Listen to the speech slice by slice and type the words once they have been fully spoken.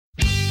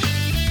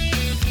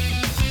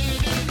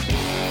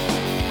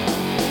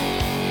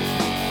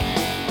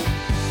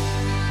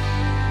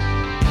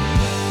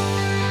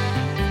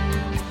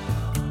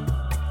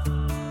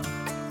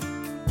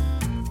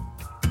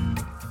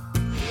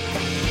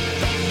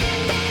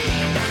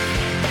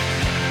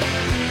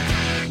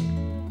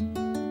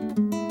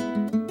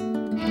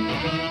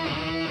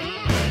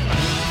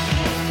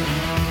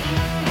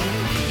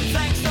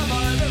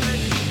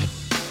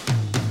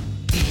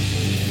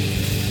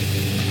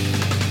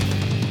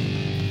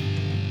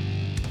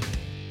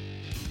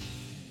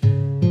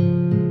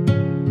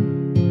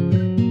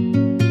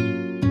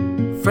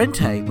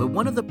Frente were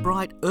one of the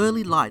bright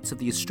early lights of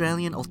the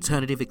Australian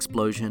alternative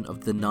explosion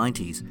of the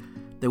 90s.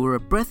 They were a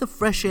breath of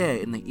fresh air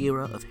in the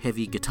era of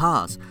heavy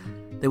guitars.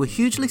 They were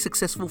hugely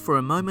successful for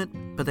a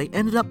moment, but they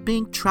ended up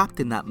being trapped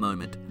in that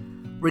moment.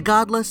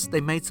 Regardless,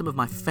 they made some of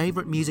my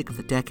favourite music of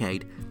the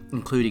decade,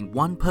 including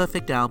one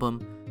perfect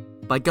album,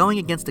 by going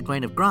against the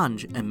grain of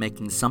grunge and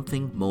making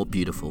something more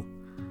beautiful.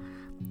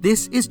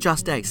 This is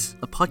Just Ace,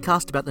 a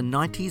podcast about the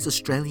 90s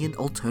Australian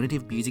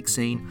alternative music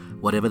scene,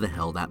 whatever the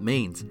hell that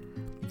means.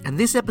 And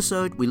this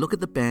episode, we look at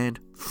the band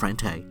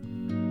Frente.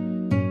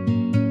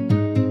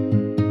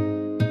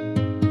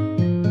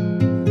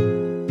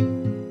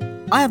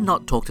 I have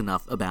not talked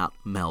enough about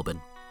Melbourne.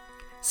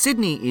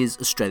 Sydney is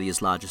Australia's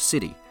largest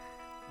city.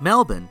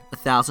 Melbourne,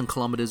 1,000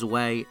 kilometres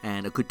away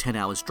and a good 10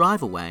 hours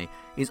drive away,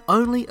 is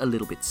only a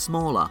little bit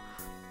smaller,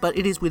 but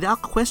it is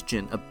without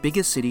question a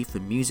bigger city for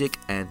music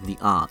and the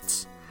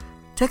arts.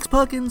 Tex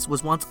Perkins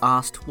was once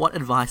asked what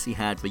advice he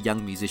had for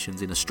young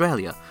musicians in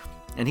Australia,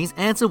 and his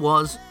answer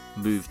was,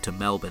 move to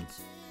Melbourne.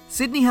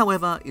 Sydney,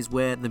 however, is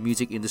where the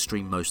music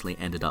industry mostly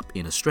ended up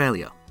in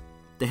Australia.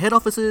 The head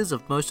offices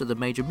of most of the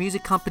major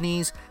music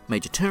companies,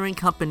 major touring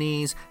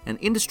companies, and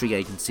industry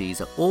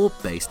agencies are all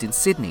based in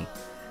Sydney.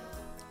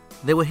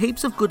 There were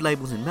heaps of good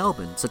labels in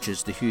Melbourne, such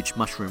as the huge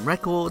Mushroom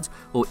Records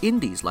or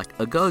indies like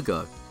A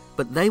Go-Go,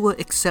 but they were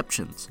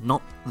exceptions,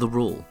 not the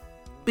rule.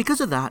 Because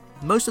of that,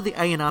 most of the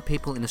A&R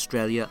people in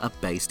Australia are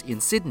based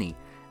in Sydney,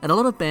 and a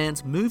lot of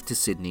bands move to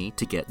Sydney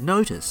to get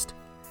noticed.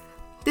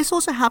 This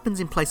also happens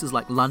in places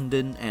like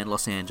London and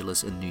Los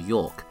Angeles and New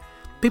York.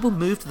 People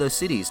move to those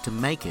cities to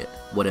make it,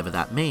 whatever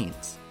that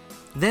means.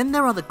 Then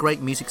there are the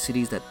great music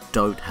cities that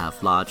don't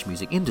have large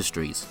music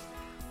industries.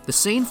 The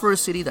scene for a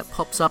city that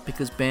pops up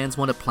because bands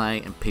want to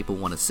play and people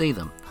want to see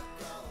them.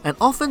 And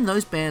often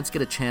those bands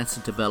get a chance to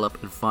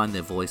develop and find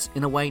their voice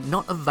in a way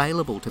not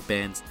available to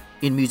bands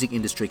in music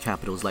industry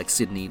capitals like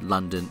Sydney,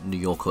 London, New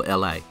York or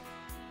LA.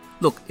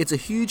 Look, it's a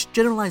huge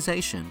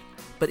generalization,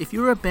 but if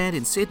you're a band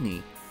in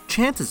Sydney,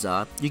 chances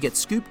are you get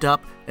scooped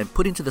up and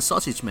put into the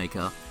sausage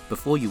maker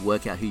before you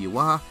work out who you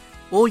are,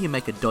 or you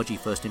make a dodgy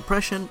first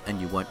impression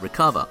and you won't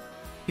recover.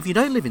 If you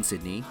don't live in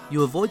Sydney,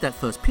 you avoid that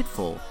first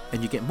pitfall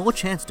and you get more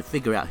chance to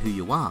figure out who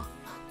you are,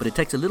 but it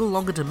takes a little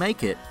longer to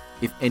make it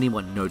if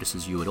anyone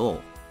notices you at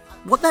all.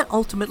 What that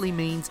ultimately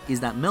means is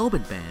that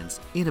Melbourne bands,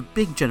 in a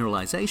big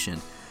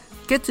generalisation,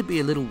 get to be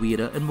a little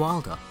weirder and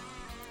wilder.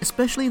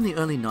 Especially in the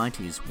early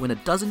 90s, when a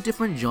dozen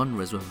different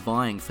genres were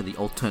vying for the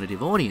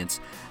alternative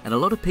audience, and a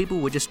lot of people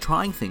were just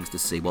trying things to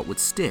see what would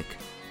stick.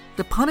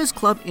 The Punters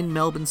Club in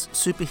Melbourne's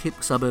super hip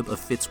suburb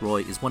of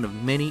Fitzroy is one of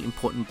many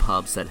important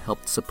pubs that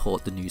helped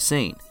support the new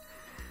scene.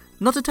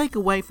 Not to take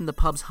away from the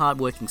pub's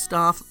hard-working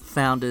staff,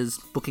 founders,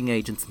 booking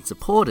agents and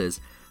supporters,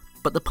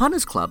 but the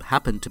Punters Club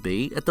happened to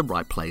be at the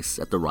right place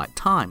at the right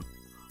time.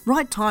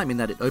 Right time in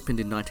that it opened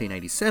in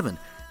 1987,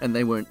 and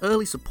they were an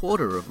early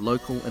supporter of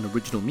local and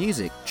original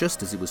music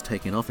just as it was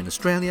taking off in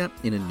Australia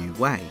in a new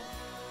way.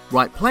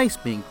 Right place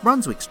being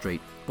Brunswick Street,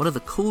 one of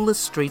the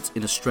coolest streets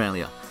in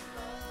Australia.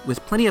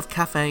 With plenty of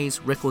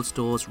cafes, record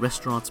stores,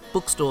 restaurants,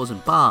 bookstores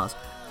and bars,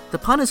 the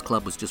Punters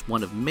Club was just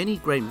one of many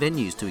great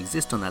venues to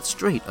exist on that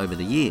street over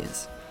the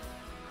years.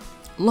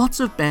 Lots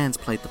of bands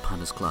played the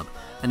Punters Club,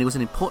 and it was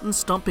an important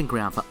stomping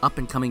ground for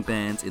up-and-coming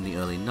bands in the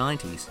early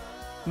 90s.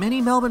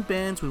 Many Melbourne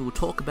bands we will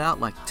talk about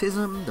like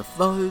Tism, the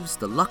Foves,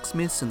 the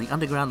Lucksmiths and the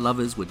Underground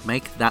Lovers would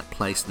make that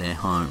place their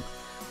home.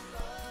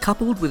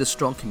 Coupled with a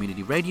strong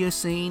community radio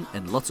scene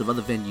and lots of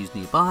other venues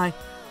nearby,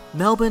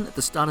 Melbourne at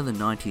the start of the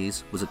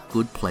 90s was a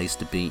good place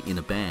to be in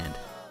a band.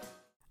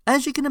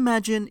 As you can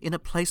imagine, in a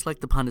place like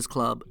the Punters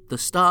Club, the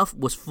staff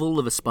was full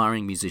of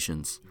aspiring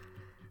musicians.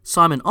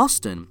 Simon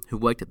Austin, who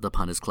worked at the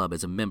Punters Club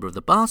as a member of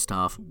the bar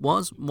staff,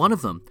 was one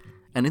of them,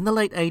 and in the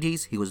late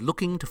 80s he was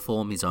looking to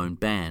form his own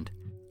band.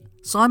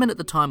 Simon at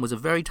the time was a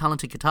very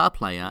talented guitar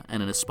player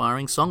and an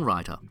aspiring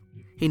songwriter.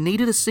 He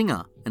needed a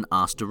singer and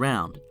asked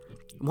around.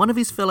 One of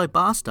his fellow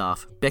bar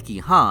staff, Becky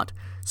Hart,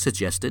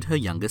 suggested her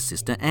younger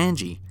sister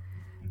Angie.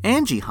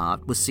 Angie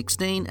Hart was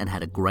 16 and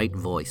had a great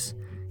voice.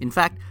 In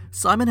fact,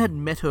 Simon had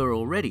met her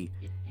already.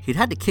 He'd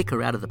had to kick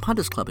her out of the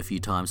Punters Club a few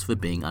times for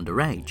being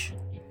underage.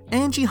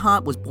 Angie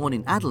Hart was born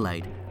in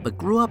Adelaide, but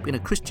grew up in a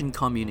Christian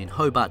commune in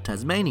Hobart,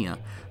 Tasmania,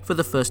 for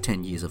the first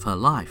 10 years of her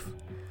life.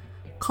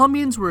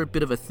 Communes were a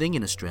bit of a thing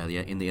in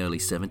Australia in the early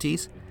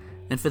 70s,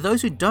 and for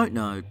those who don't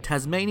know,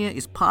 Tasmania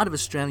is part of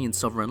Australian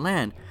sovereign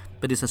land,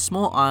 but is a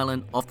small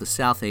island off the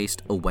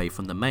southeast away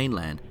from the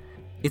mainland.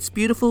 It's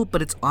beautiful,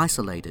 but it's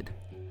isolated.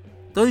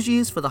 Those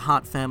years for the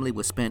Hart family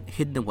were spent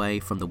hidden away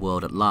from the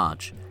world at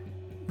large.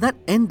 That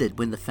ended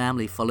when the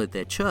family followed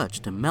their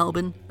church to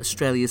Melbourne,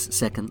 Australia's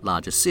second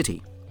largest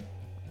city.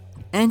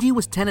 Angie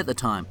was 10 at the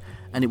time,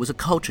 and it was a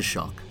culture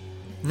shock.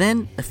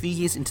 Then, a few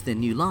years into their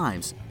new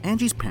lives,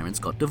 Angie's parents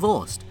got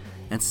divorced,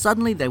 and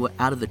suddenly they were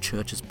out of the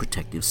church's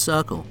protective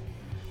circle.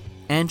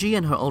 Angie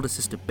and her older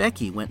sister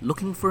Becky went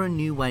looking for a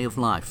new way of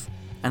life,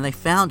 and they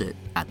found it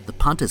at the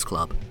Punters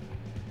Club.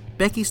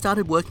 Becky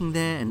started working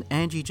there and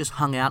Angie just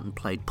hung out and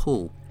played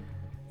pool.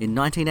 In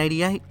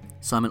 1988,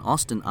 Simon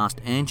Austin asked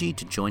Angie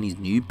to join his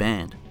new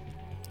band.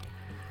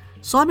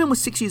 Simon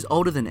was 6 years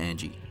older than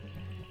Angie.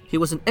 He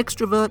was an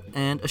extrovert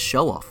and a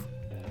show-off,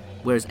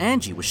 whereas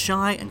Angie was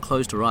shy and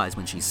closed her eyes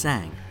when she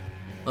sang.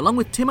 Along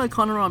with Tim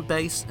O'Connor on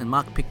bass and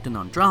Mark Picton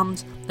on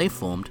drums, they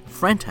formed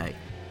Frente.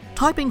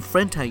 Typing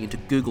Frente into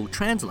Google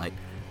Translate,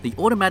 the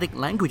automatic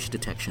language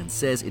detection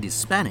says it is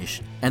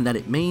Spanish and that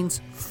it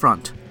means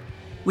front,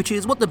 which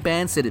is what the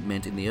band said it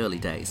meant in the early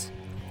days.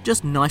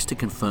 Just nice to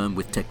confirm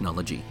with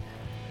technology.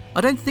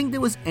 I don't think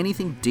there was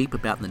anything deep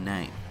about the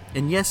name.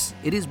 And yes,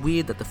 it is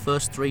weird that the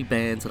first 3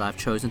 bands that I've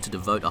chosen to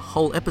devote a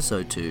whole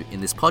episode to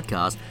in this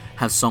podcast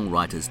have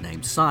songwriters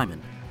named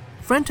Simon.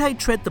 Frente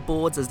tread the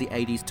boards as the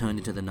 80s turned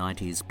into the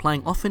 90s,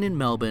 playing often in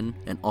Melbourne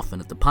and often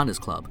at the Punters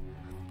Club.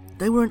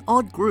 They were an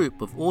odd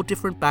group of all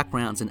different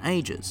backgrounds and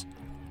ages.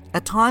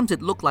 At times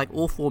it looked like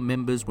all 4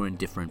 members were in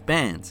different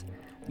bands.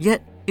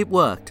 Yet it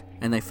worked,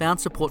 and they found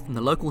support from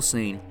the local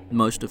scene,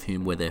 most of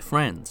whom were their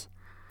friends.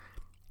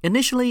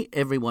 Initially,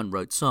 everyone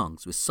wrote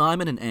songs, with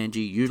Simon and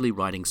Angie usually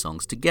writing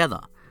songs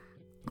together.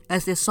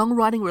 As their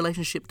songwriting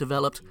relationship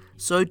developed,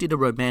 so did a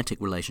romantic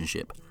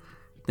relationship.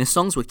 Their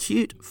songs were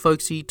cute,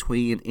 folksy,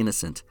 twee and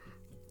innocent.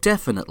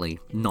 Definitely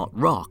not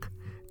rock.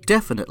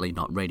 Definitely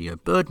not Radio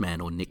Birdman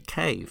or Nick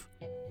Cave.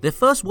 Their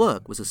first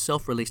work was a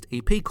self-released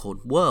EP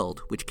called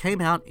World, which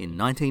came out in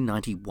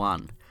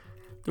 1991.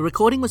 The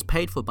recording was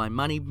paid for by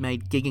money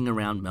made gigging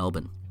around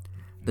Melbourne.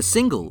 The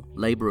single,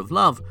 Labour of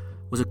Love,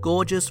 was a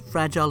gorgeous,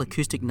 fragile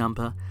acoustic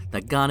number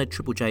that garnered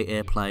Triple J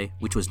airplay,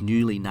 which was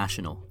newly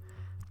national.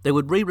 They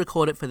would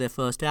re-record it for their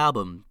first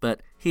album,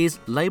 but here's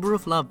Labour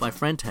of Love by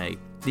Frente,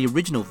 the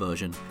original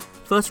version,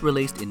 first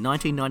released in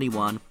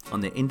 1991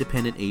 on their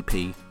independent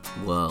EP,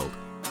 World.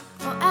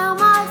 Or am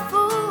I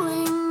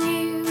fooling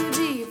you?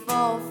 Do you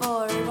fall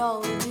for it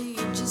all? Or do you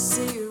just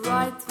see it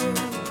right through?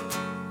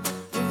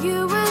 Are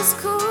you as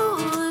cool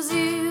as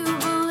you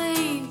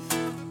believe?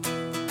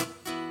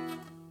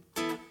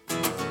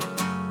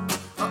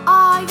 Or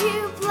are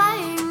you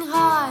playing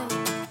high?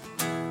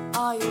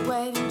 Are you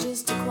waiting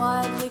just to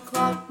quietly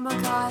clock my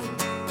kite?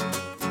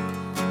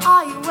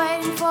 Are you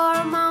waiting for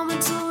a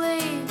moment to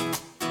leave?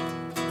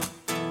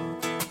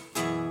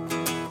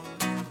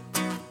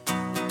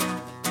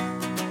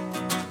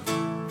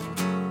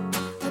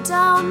 I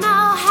don't know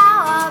how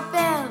I've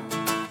been,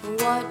 or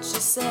what you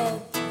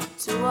said,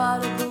 to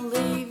what I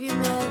believe you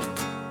meant.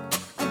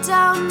 I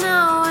don't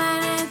know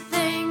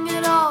anything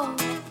at all.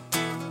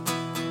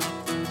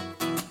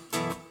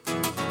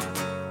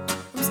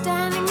 I'm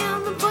standing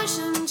in the push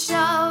and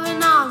shove,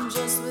 and I'm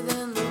just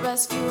within the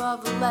rescue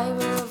of the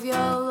labor of your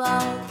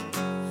love.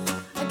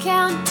 I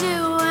can't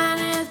do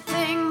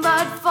anything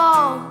but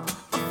fall,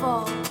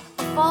 fall.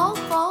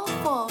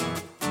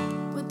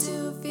 But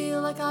do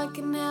feel like I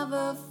can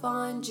never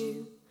find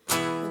you?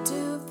 I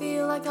do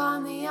feel like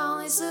I'm the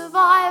only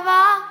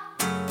survivor.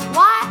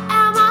 Why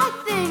am I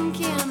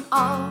thinking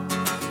of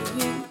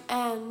you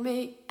and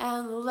me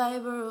and the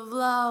labor of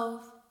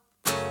love?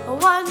 A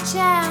one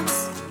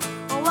chance,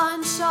 a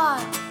one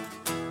shot.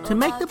 To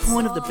make the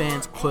point of the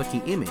band's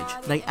quirky image,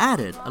 they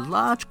added a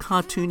large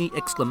cartoony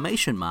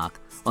exclamation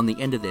mark on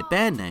the end of their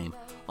band name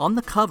on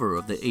the cover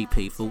of the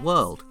EP for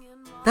World.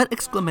 That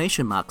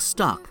exclamation mark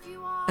stuck,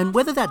 and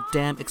whether that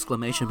damn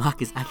exclamation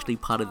mark is actually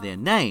part of their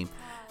name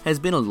has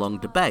been a long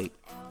debate,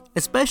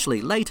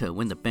 especially later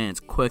when the band's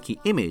quirky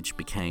image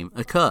became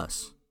a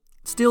curse.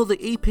 Still, the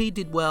EP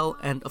did well,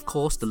 and of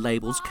course the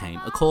labels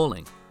came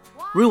a-calling.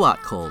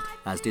 Ruart called,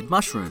 as did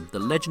Mushroom, the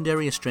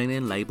legendary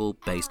Australian label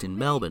based in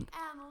Melbourne.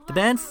 The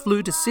band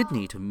flew to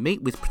Sydney to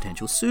meet with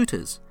potential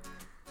suitors.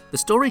 The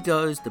story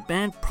goes the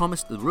band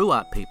promised the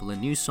Ruart people a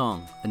new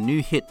song, a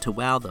new hit to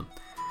wow them.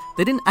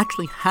 They didn't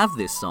actually have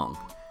this song.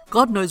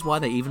 God knows why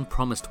they even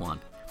promised one.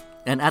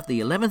 And at the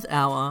 11th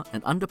hour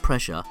and under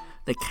pressure,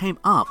 they came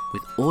up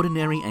with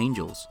Ordinary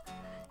Angels.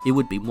 It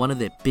would be one of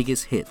their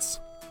biggest hits.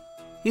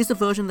 Here's the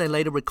version they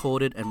later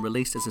recorded and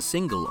released as a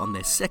single on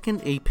their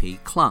second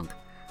EP, Clunk.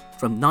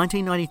 From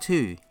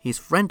 1992, here's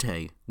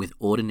Frente with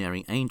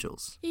Ordinary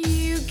Angels.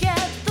 You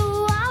get the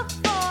love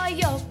for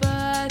your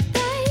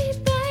birthday,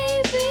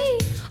 baby.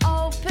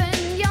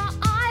 Open your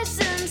eyes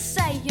and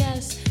say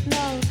yes,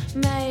 no,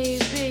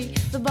 maybe.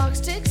 The box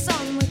ticks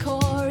on the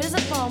core is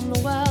a bomb. The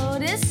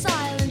world is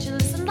silent. You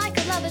listen like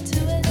a lover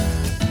to it.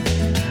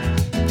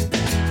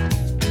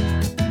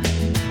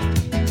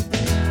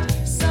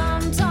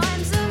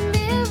 Sometimes a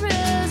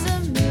mirror's a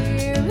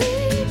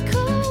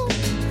miracle.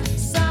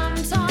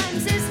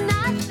 Sometimes it's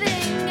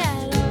nothing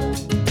at all.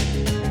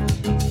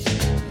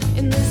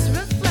 In this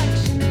reflection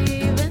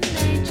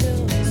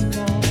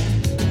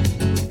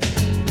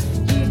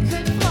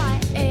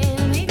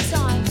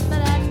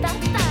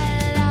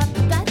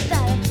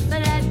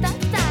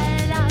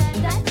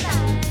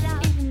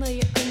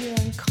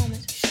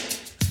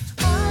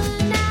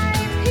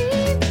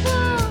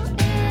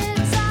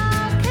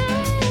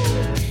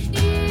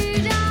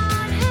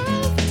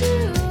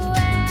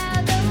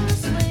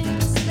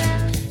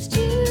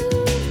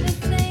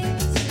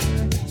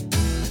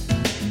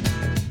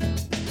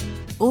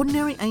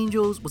Ordinary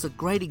Angels was a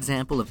great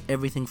example of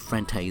everything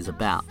Frente is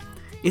about.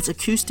 It's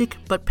acoustic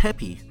but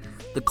peppy.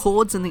 The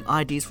chords and the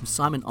ideas from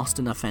Simon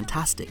Austin are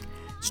fantastic,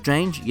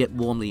 strange yet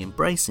warmly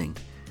embracing.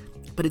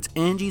 But it's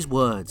Angie's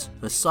words,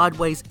 her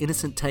sideways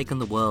innocent take on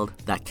the world,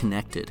 that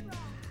connected.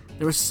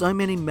 There are so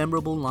many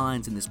memorable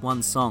lines in this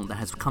one song that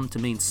has come to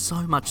mean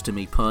so much to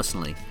me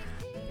personally.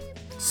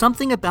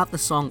 Something about the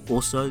song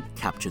also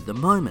captured the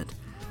moment.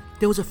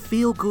 There was a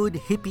feel-good,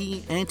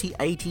 hippie,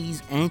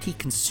 anti-80s,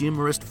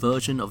 anti-consumerist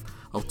version of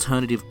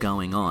alternative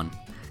going on.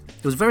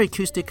 It was very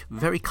acoustic,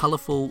 very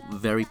colourful,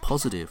 very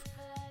positive.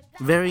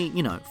 Very,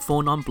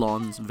 four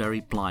non-blondes,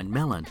 very blind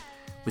melon.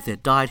 With their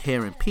dyed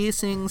hair and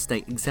piercings, they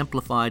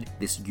exemplified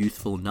this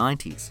youthful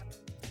 90s.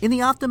 In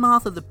the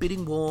aftermath of the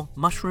bidding war,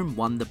 Mushroom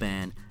won the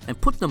band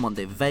and put them on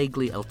their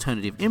vaguely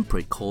alternative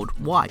imprint called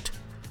White.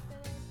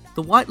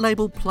 The White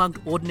label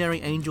plugged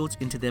Ordinary Angels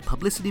into their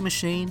publicity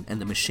machine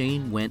and the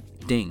machine went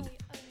ding.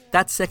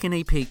 That second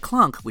EP,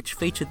 Clunk, which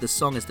featured the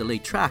song as the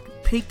lead track,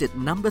 peaked at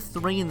number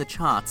 3 in the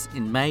charts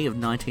in May of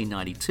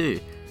 1992.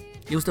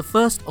 It was the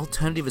first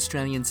alternative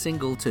Australian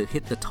single to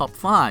hit the top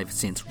 5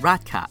 since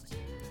Rat Cat.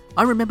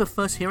 I remember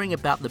first hearing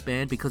about the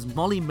band because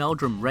Molly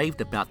Meldrum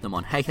raved about them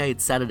on Hey Hey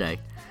It's Saturday,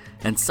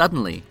 and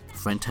suddenly,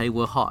 Frente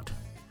were hot.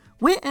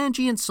 Where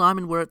Angie and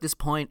Simon were at this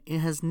point, it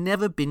has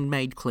never been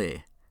made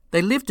clear.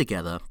 They lived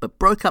together, but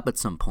broke up at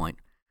some point.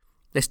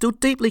 They still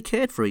deeply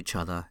cared for each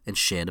other and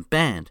shared a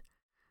band.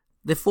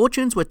 Their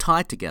fortunes were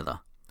tied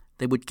together.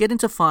 They would get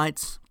into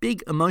fights,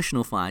 big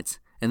emotional fights,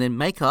 and then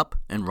make up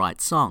and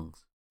write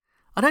songs.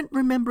 I don't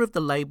remember if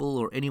the label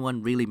or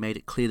anyone really made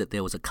it clear that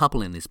there was a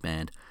couple in this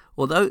band,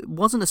 although it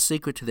wasn't a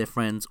secret to their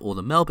friends or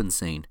the Melbourne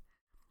scene.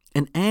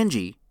 And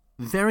Angie,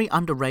 very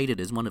underrated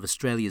as one of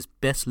Australia's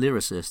best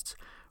lyricists,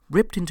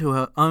 ripped into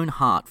her own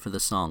heart for the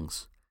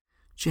songs.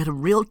 She had a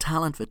real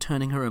talent for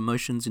turning her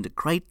emotions into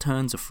great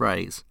turns of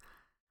phrase.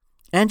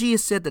 Angie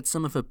has said that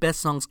some of her best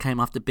songs came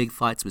after big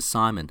fights with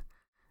Simon.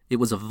 It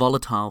was a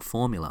volatile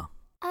formula.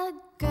 A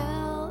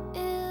girl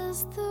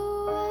is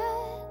the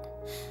word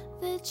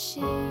that she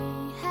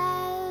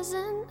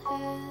hasn't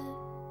heard.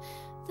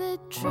 The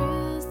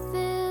truth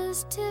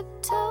is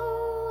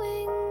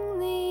tiptoeing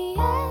the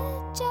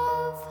edge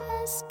of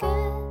her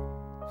skirt.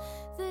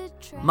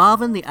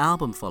 Marvin the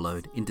album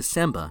followed in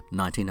December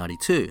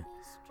 1992.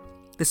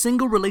 The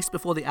single released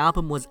before the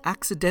album was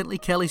Accidentally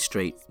Kelly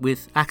Street,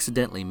 with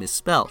accidentally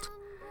misspelt.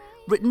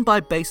 Written by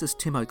bassist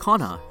Tim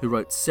O'Connor, who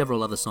wrote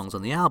several other songs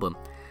on the album,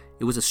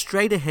 it was a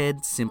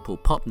straight-ahead, simple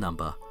pop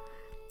number.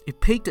 It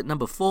peaked at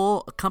number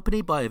 4,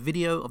 accompanied by a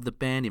video of the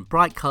band in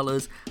bright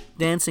colours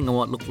dancing on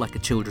what looked like a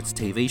children's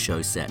TV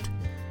show set.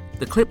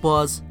 The clip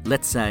was,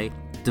 let's say,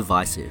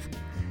 divisive.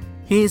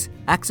 Here's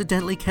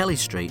Accidentally Kelly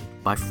Street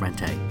by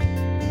Frente.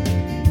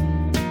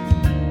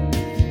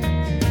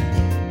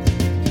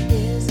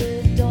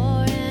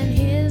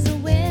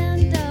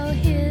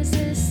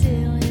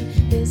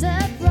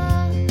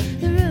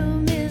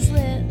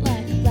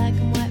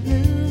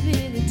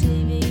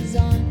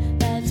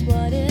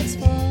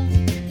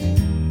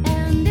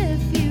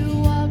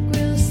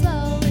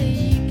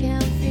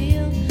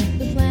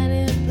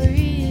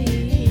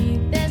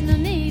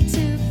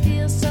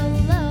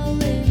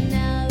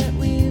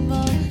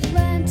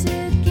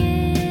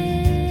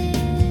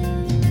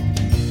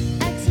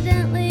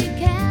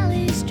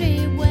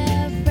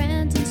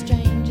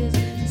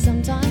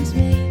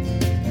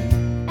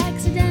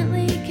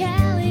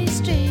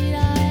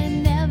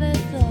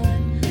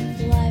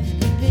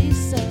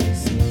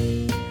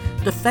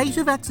 The fate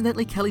of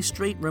Accidentally Kelly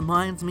Street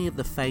reminds me of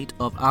the fate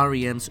of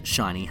R.E.M's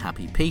Shiny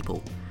Happy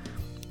People.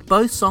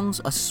 Both songs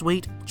are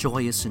sweet,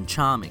 joyous and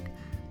charming,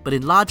 but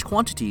in large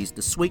quantities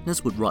the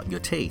sweetness would rot your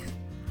teeth.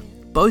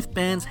 Both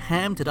bands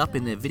hammed it up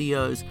in their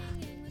videos,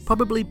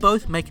 probably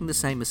both making the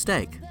same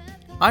mistake.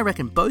 I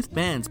reckon both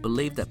bands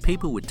believed that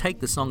people would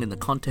take the song in the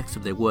context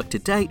of their work to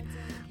date,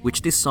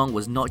 which this song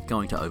was not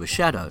going to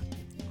overshadow.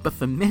 But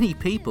for many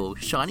people,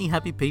 Shiny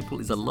Happy People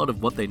is a lot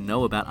of what they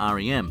know about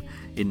R.E.M.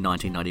 in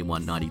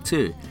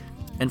 1991-92.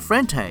 And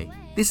Frente,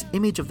 this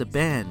image of the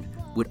band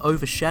would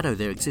overshadow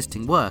their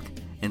existing work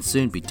and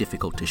soon be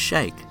difficult to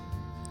shake.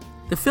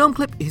 The film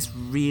clip is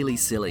really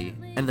silly,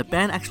 and the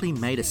band actually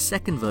made a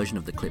second version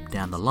of the clip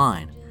down the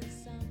line.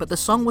 But the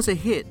song was a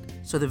hit,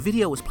 so the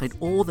video was played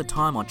all the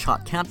time on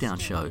chart countdown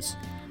shows.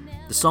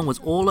 The song was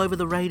all over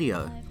the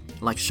radio,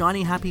 like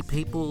Shiny Happy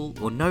People,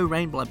 or No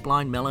Rain by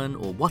Blind Melon,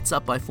 or What's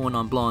Up by Four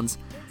Non-Blondes.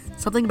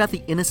 Something about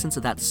the innocence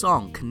of that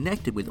song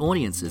connected with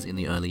audiences in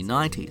the early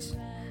 90s.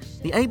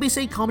 The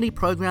ABC comedy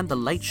program The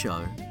Late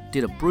Show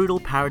did a brutal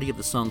parody of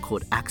the song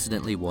called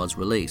Accidentally Was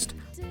released,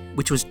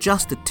 which was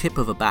just the tip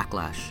of a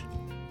backlash.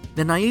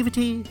 Their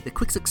naivety, their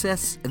quick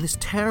success, and this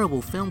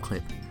terrible film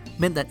clip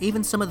meant that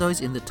even some of those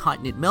in the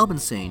tight-knit Melbourne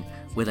scene,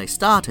 where they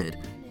started,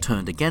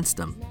 turned against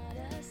them.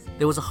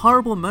 There was a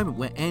horrible moment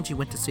where Angie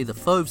went to see the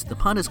Fauves at the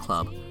Punters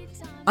Club.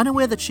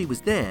 Unaware that she was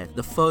there,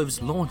 the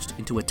Fauves launched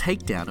into a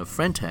takedown of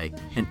Frente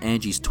and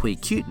Angie's twee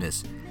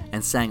cuteness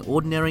and sang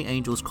Ordinary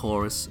Angels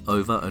chorus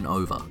over and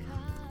over.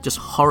 Just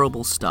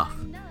horrible stuff.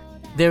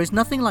 There is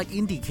nothing like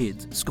indie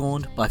kids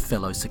scorned by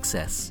fellow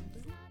success.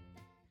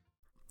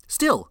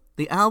 Still,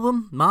 the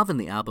album, Marvin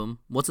the Album,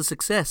 was a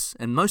success,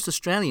 and most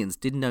Australians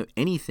didn't know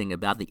anything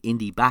about the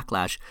indie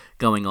backlash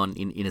going on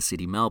in inner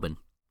city Melbourne.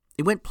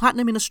 It went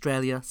platinum in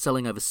Australia,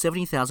 selling over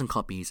 70,000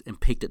 copies,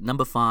 and peaked at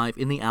number 5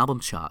 in the album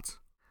charts.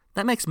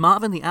 That makes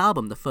Marvin the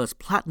Album the first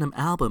platinum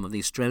album of the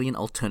Australian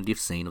alternative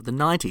scene of the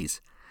 90s.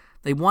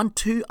 They won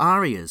 2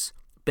 ARIAs,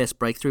 Best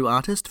Breakthrough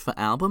Artist for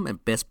Album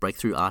and Best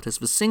Breakthrough Artist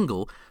for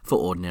Single for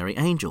Ordinary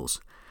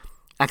Angels.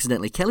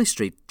 Accidentally Kelly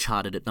Street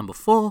charted at number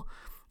 4,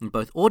 and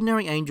both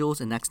Ordinary Angels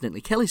and Accidentally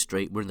Kelly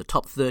Street were in the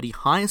top 30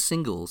 highest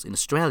singles in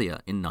Australia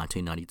in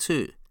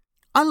 1992.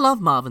 I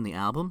love Marvin the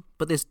Album,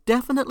 but there's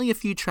definitely a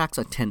few tracks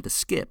I tend to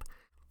skip.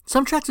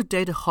 Some tracks are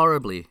dated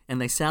horribly,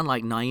 and they sound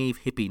like naive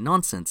hippie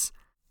nonsense.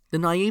 The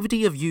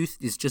naivety of youth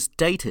is just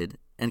dated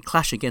and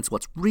clash against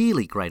what's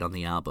really great on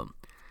the album.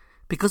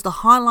 Because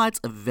the highlights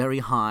are very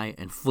high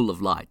and full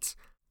of lights.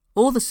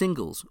 All the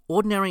singles,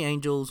 Ordinary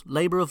Angels,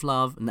 Labour of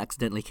Love and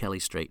Accidentally Kelly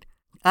Street,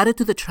 added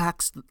to the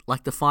tracks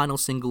like the final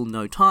single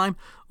No Time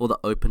or the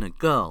opener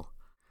Girl.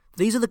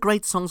 These are the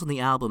great songs on the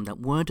album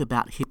that weren't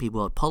about hippie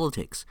world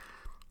politics.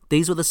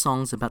 These were the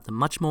songs about the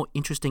much more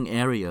interesting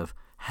area of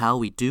how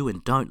we do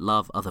and don't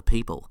love other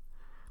people.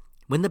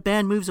 When the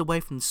band moves away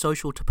from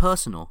social to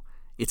personal,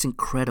 it's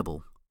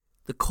incredible.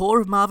 The core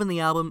of Marvin the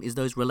Album is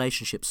those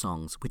relationship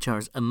songs, which are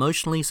as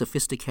emotionally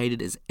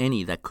sophisticated as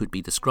any that could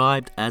be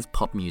described as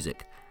pop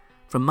music.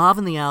 From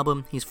Marvin the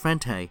Album, here's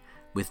Frente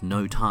with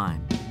No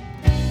Time.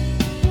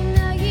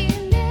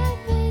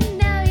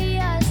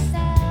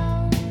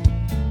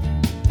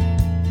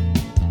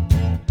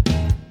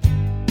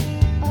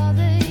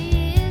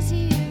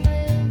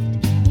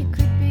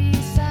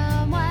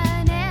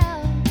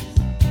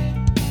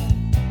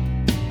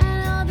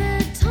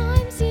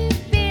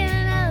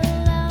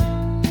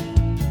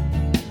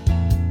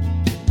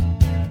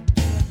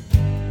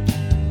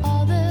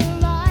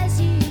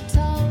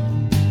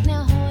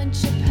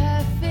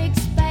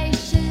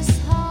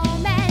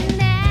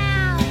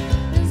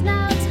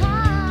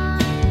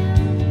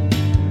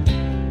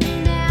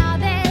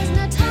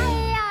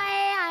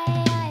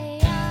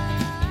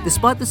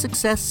 Despite the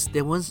success,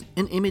 there was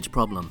an image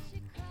problem.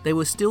 They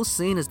were still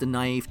seen as the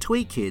naive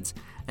twee kids,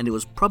 and it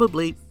was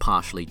probably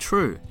partially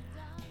true.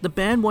 The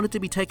band wanted to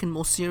be taken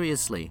more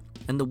seriously,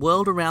 and the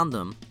world around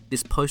them,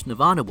 this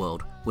post-Nirvana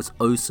world, was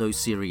oh so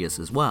serious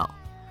as well.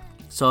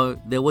 So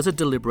there was a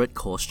deliberate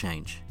course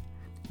change.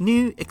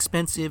 New,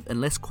 expensive,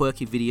 and less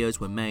quirky videos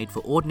were made for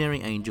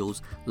Ordinary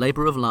Angels,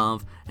 Labour of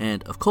Love,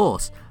 and, of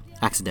course,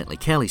 Accidentally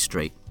Kelly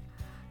Street.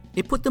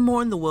 It put them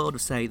more in the world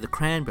of, say, the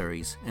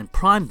Cranberries and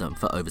primed them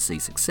for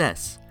overseas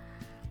success.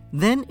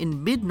 Then,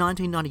 in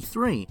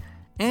mid-1993,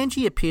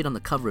 Angie appeared on the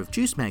cover of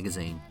Juice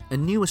magazine, a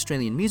new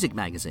Australian music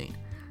magazine,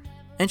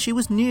 and she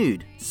was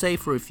nude,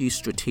 save for a few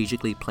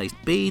strategically placed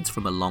beads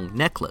from a long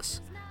necklace.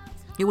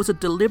 It was a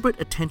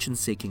deliberate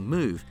attention-seeking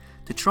move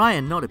to try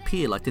and not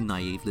appear like the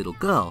naive little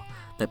girl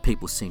that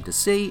people seem to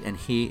see and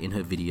hear in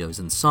her videos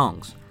and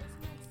songs.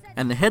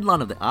 And the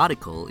headline of the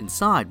article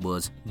inside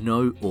was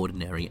No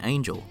Ordinary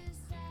Angel.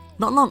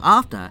 Not long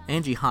after,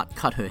 Angie Hart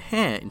cut her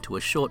hair into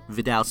a short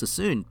Vidal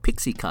Sassoon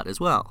pixie cut as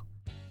well.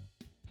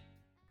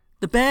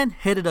 The band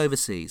headed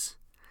overseas.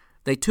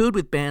 They toured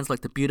with bands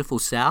like The Beautiful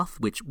South,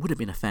 which would have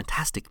been a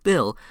fantastic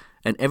bill,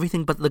 and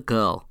Everything But the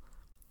Girl.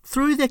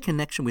 Through their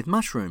connection with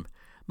Mushroom,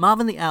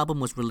 Marvin the Album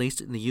was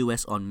released in the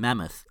US on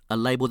Mammoth, a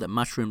label that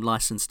Mushroom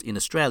licensed in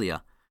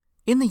Australia.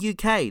 In the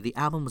UK, the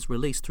album was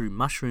released through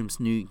Mushroom's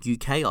new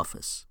UK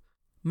office.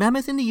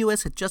 Mammoth in the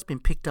US had just been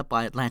picked up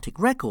by Atlantic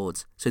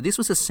Records, so this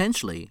was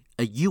essentially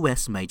a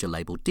US major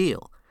label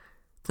deal.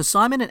 For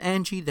Simon and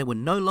Angie, they were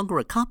no longer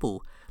a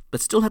couple, but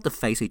still had to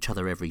face each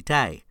other every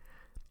day.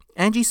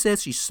 Angie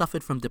says she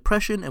suffered from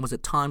depression and was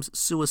at times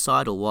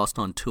suicidal whilst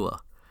on tour.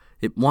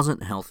 It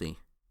wasn't healthy.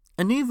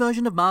 A new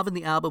version of Marvin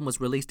the Album was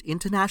released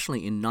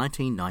internationally in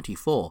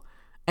 1994,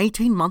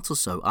 18 months or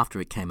so after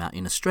it came out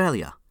in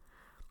Australia.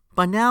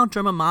 By now,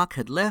 drummer Mark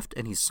had left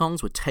and his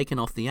songs were taken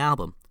off the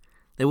album.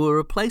 They were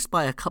replaced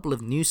by a couple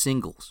of new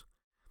singles.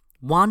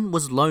 One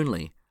was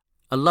Lonely,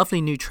 a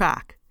lovely new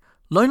track.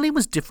 Lonely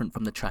was different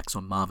from the tracks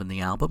on Marvin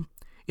the Album.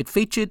 It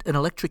featured an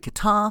electric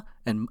guitar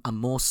and a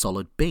more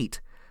solid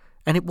beat.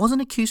 And it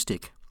wasn't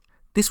acoustic.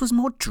 This was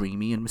more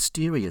dreamy and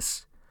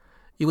mysterious.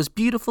 It was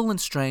beautiful and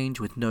strange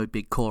with no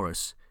big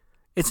chorus.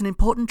 It's an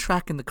important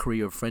track in the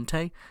career of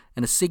Frente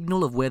and a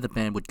signal of where the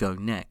band would go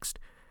next.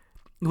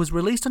 It was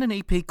released on an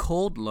EP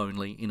called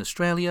Lonely in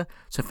Australia,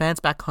 so fans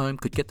back home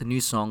could get the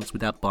new songs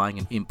without buying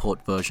an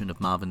import version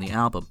of Marvin the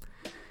Album.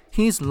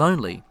 Here's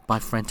Lonely by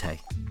Frente.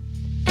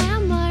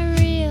 Am I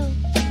real?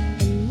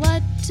 And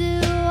what do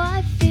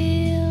I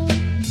feel?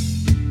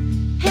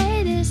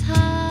 Hate is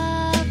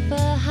high for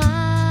high.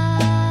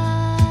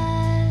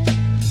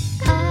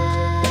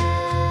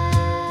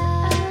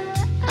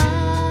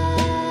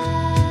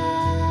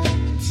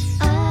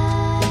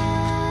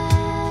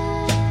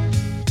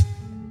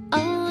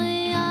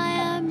 Only I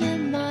am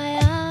in my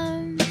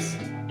arms.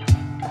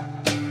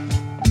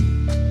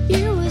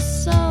 You were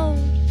sold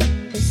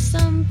for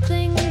some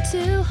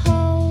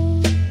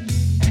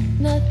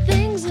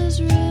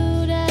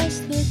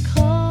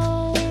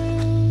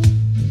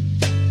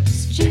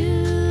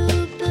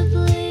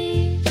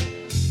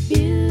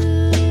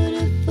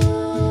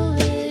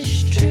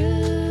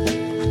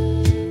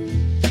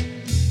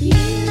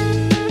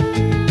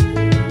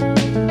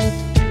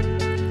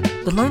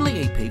The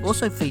Lonely EP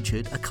also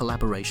featured a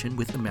collaboration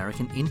with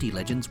American indie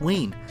legends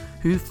Ween,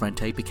 who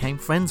Frente became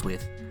friends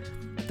with.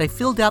 They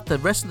filled out the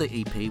rest of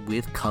the EP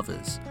with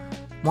covers.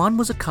 One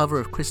was a cover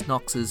of Chris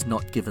Knox's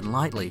Not Given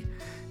Lightly.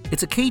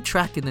 It's a key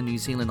track in the New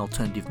Zealand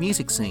alternative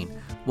music scene,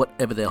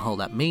 whatever the hell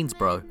that means,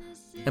 bro,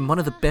 and one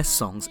of the best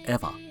songs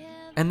ever.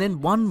 And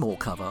then one more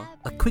cover,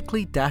 a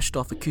quickly dashed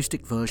off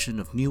acoustic version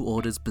of New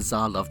Order's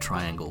Bizarre Love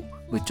Triangle,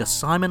 with just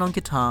Simon on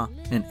guitar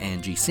and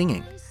Angie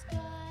singing.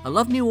 I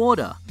love New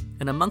Order,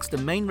 and amongst the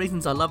main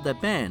reasons I love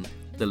that band,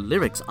 the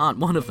lyrics aren't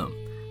one of them,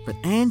 but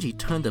Angie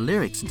turned the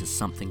lyrics into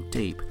something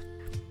deep.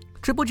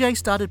 Triple J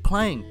started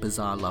playing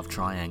Bizarre Love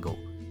Triangle.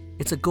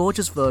 It's a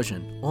gorgeous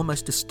version,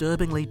 almost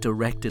disturbingly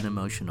direct and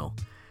emotional.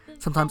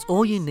 Sometimes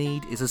all you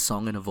need is a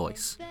song and a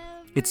voice.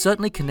 It's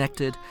certainly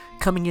connected,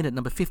 coming in at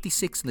number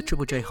 56 in the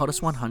Triple J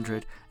Hottest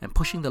 100 and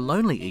pushing the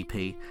Lonely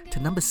EP to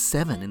number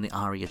 7 in the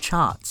ARIA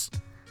charts.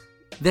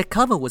 Their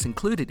cover was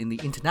included in the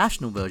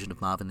international version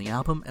of Marvin the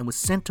Album and was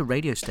sent to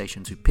radio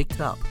stations who picked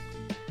it up.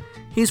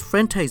 Here's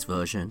Frente's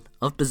version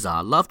of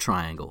Bizarre Love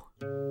Triangle.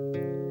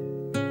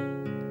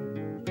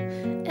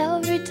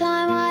 Every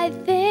time I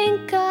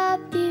think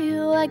of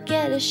you, I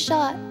get a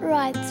shot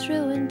right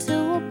through into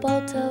a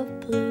bolt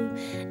of blue.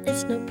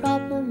 It's no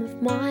problem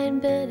of mine,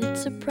 but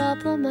it's a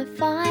problem I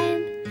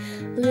find,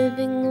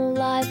 living a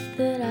life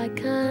that I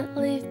can't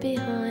leave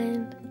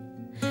behind.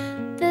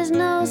 There's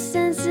no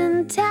sense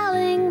in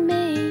telling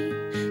me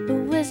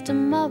the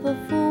wisdom of a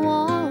fool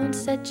won't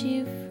set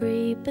you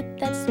free, but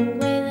that's the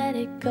way that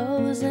it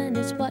goes, and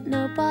it's what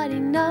nobody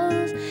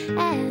knows.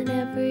 And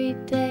every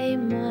day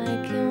my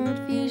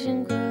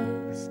confusion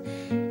grows.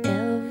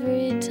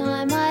 Every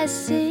time I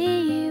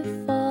see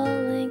you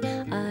falling,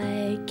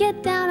 I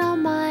get down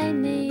on my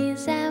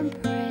knees and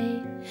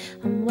pray.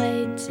 I'm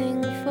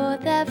waiting for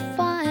that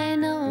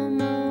final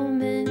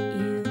moment.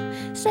 You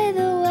say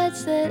the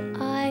words that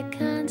I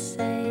can't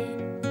say.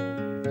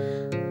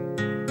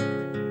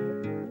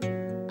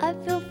 I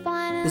feel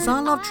fine.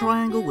 Bizarre Love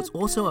Triangle was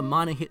also a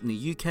minor hit in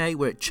the UK,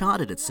 where it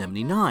charted at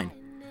 79.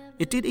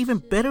 It did even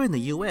better in the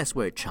US,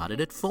 where it charted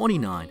at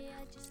 49.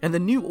 And the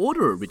New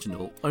Order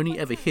original only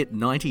ever hit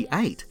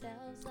 98.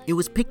 It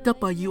was picked up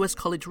by US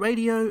college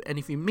radio, and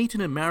if you meet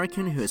an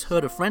American who has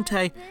heard of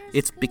Frente,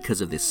 it's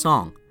because of this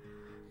song.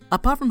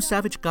 Apart from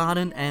Savage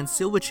Garden and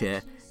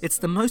Silverchair, it's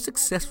the most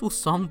successful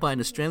song by an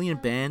Australian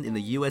band in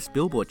the US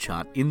Billboard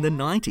chart in the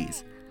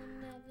 90s.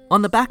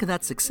 On the back of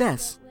that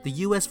success, the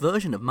US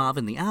version of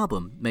Marvin the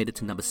Album made it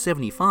to number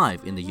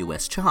 75 in the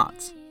US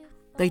charts.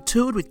 They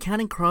toured with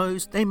Counting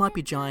Crows, They Might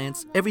Be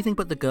Giants, Everything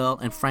But the Girl,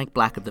 and Frank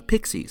Black of the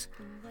Pixies.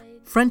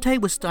 Frente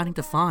was starting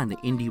to find the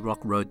indie rock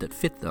road that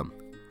fit them.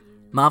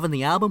 Marvin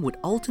the Album would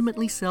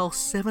ultimately sell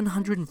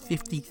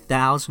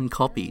 750,000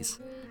 copies.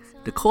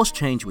 The course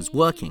change was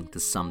working to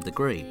some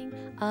degree.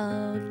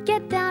 I'll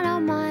get down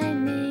on my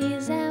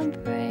knees and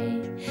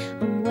pray.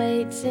 I'm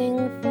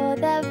waiting for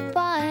that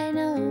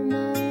final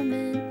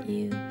moment.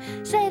 You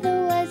say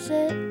the words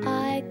that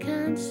I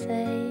can't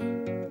say.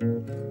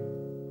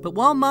 But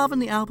while Marvin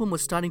the Album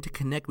was starting to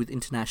connect with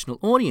international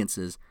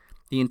audiences,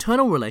 the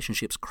internal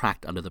relationships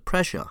cracked under the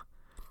pressure.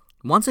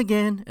 Once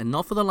again, and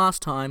not for the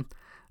last time,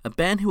 a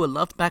band who were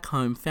loved back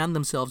home found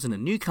themselves in a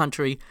new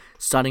country,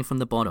 starting from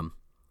the bottom.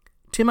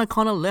 Tim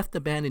O'Connor left the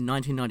band in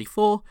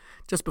 1994,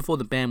 just before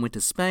the band went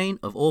to Spain,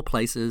 of all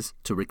places,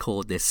 to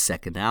record their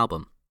second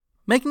album.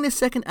 Making their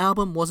second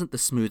album wasn't the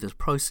smoothest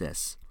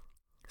process.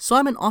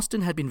 Simon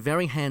Austin had been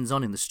very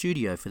hands-on in the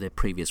studio for their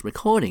previous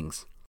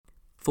recordings.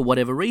 For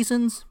whatever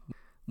reasons,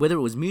 whether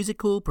it was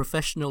musical,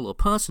 professional, or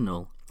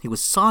personal, he was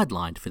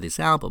sidelined for this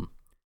album.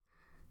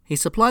 He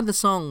supplied the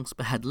songs,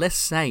 but had less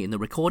say in the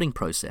recording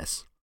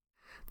process.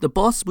 The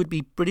boss would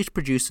be British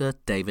producer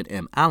David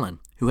M.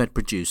 Allen, who had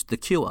produced The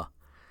Cure.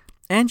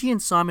 Angie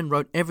and Simon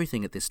wrote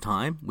everything at this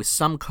time, with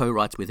some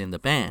co-writes within the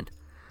band.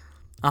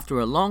 After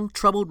a long,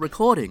 troubled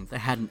recording, they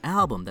had an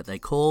album that they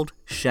called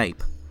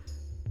Shape.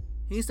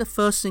 Here's the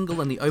first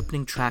single and the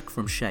opening track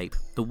from Shape,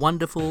 the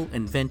wonderful,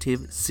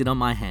 inventive Sit on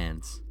My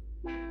Hands.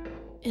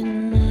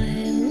 In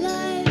my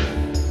life,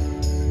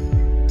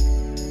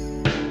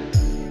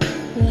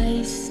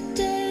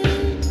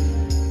 wasted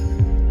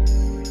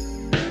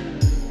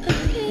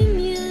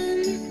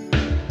opinion,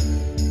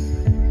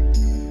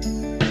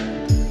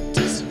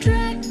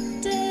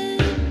 distracted,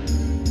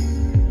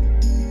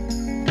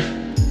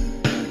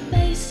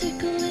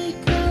 basically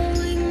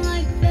growing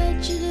like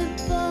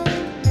vegetable,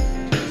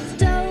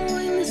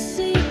 stowing the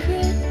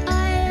secret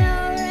I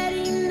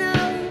already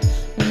know,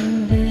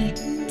 one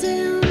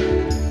victim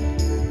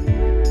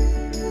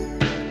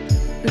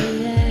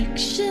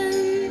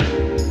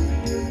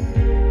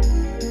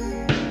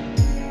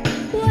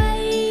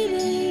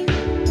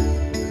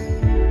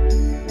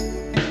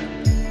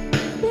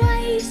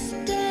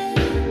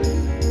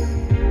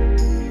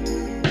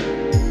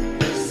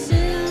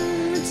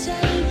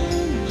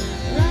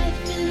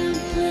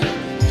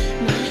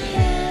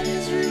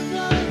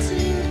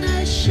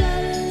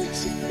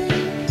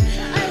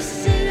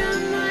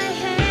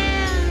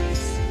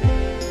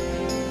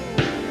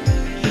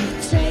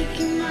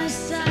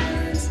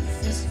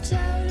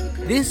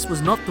This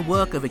was not the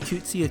work of a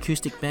cutesy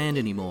acoustic band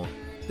anymore.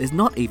 There's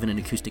not even an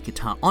acoustic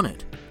guitar on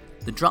it.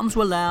 The drums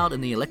were loud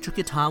and the electric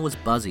guitar was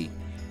buzzy.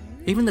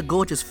 Even the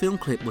gorgeous film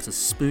clip was a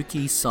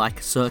spooky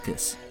psych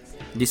circus.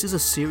 This is a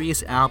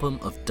serious album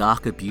of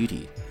darker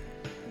beauty.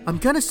 I'm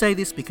going to say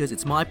this because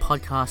it's my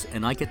podcast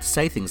and I get to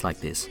say things like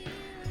this.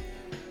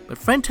 But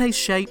Frente's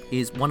Shape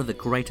is one of the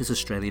greatest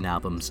Australian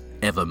albums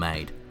ever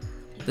made.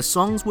 The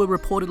songs were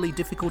reportedly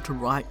difficult to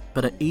write,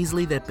 but are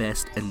easily their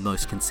best and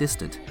most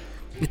consistent.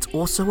 It's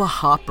also a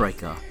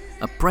heartbreaker,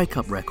 a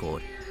breakup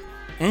record.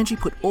 Angie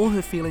put all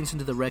her feelings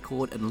into the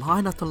record, and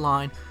line after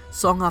line,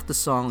 song after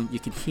song, you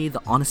can hear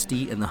the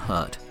honesty and the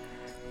hurt.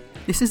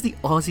 This is the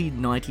Aussie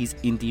 90s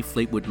indie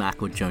Fleetwood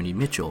Mac or Joni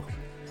Mitchell.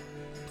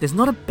 There's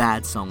not a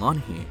bad song on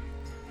here,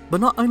 but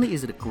not only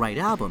is it a great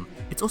album,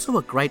 it's also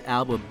a great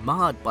album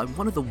marred by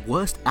one of the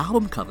worst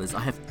album covers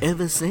I have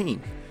ever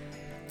seen.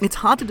 It's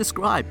hard to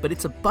describe, but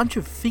it's a bunch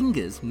of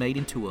fingers made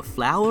into a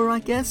flower, I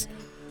guess?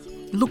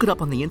 Look it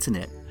up on the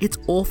internet, it's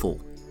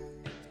awful.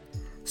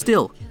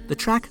 Still, the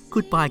track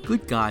Goodbye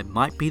Good Guy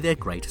might be their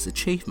greatest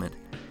achievement.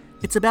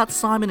 It's about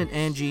Simon and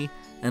Angie,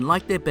 and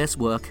like their best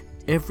work,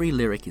 every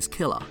lyric is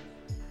killer.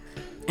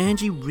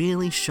 Angie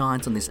really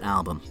shines on this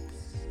album.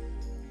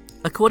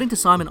 According to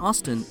Simon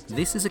Austin,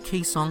 this is a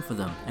key song for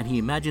them, and he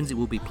imagines it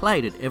will be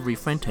played at every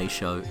Frente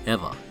show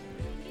ever.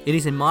 It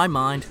is in my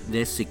mind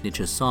their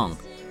signature song.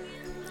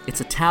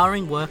 It's a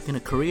towering work in a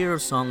career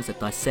of songs that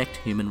dissect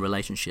human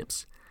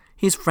relationships.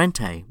 Here's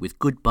Frente with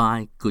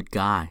Goodbye Good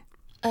Guy.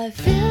 I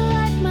feel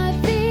like my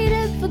feet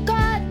have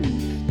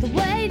forgotten the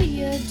way to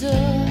your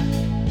door.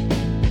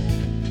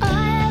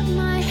 I have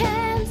my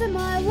hands and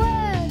my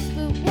words,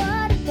 but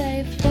what are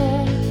they for?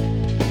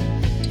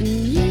 And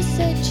you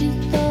said you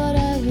thought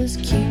I was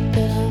cute,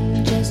 but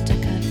I'm just a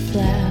cut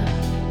flower.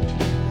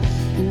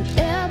 And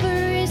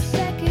every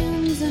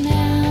second's an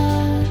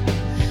hour.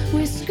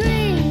 We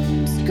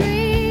screamed,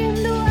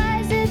 why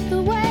is it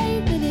the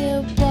way that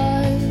it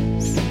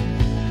was?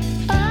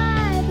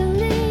 I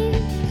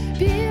believe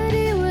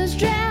beauty was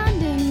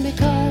drowned in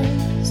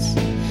because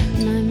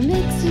my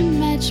mix and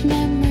match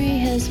memory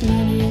has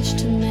managed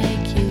to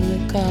make you a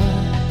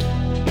god.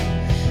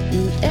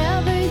 And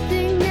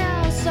everything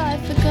else I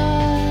forgot.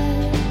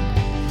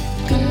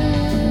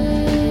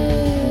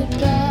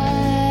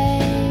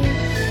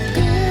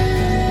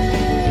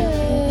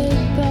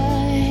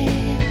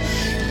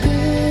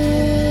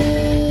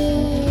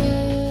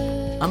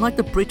 Unlike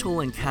the brittle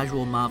and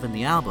casual Marvin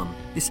the album,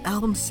 this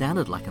album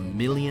sounded like $1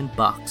 million.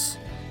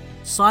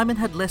 Simon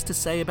had less to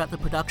say about the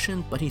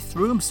production, but he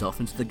threw himself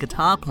into the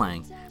guitar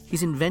playing.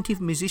 His inventive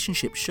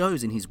musicianship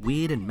shows in his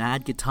weird and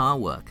mad guitar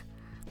work.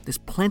 There's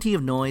plenty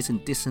of noise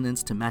and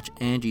dissonance to match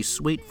Angie's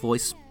sweet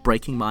voice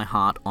breaking my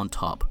heart on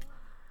top.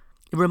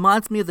 It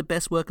reminds me of the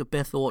best work of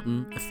Beth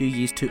Orton a few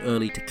years too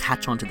early to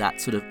catch on to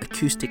that sort of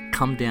acoustic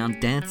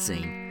come-down dance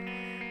scene.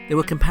 There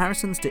were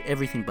comparisons to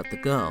Everything But the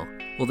Girl,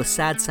 or the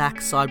sad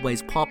sack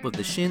sideways pop of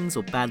the Shins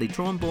or Badly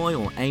Drawn Boy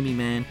or Amy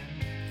Man,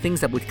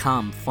 things that would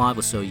come 5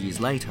 or so years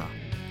later.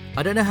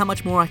 I don't know how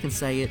much more I can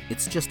say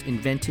it's just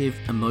inventive,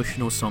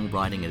 emotional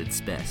songwriting at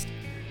its best.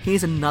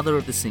 Here's another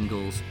of the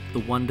singles, the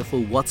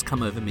wonderful What's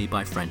Come Over Me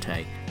by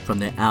Frente, from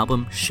their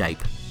album Shape.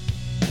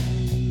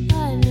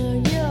 I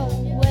know your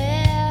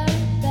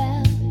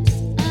whereabouts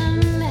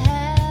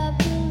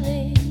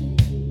unhappily.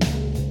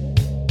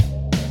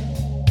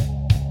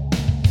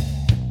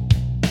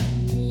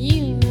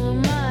 You know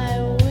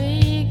my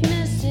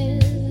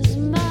weaknesses,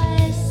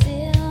 my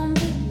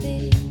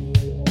sympathy.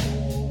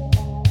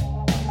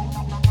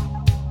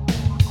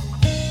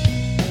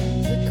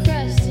 The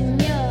crust in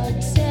your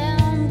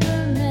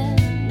temperament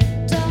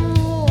don't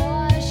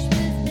wash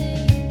with me.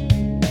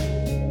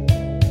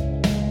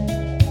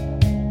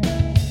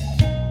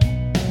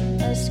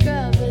 I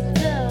scrub at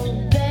the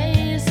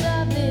base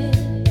of it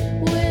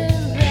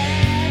with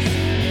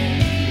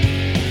Vaseline.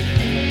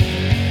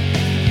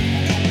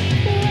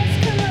 What's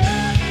come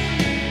up?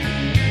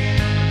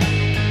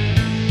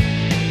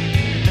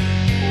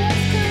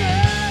 What's come up?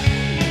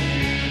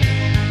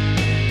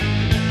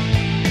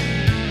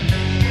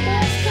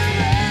 What's come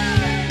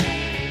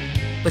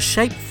up? But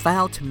Shape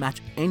failed to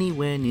match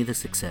anywhere near the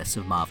success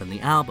of Marvin the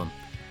album.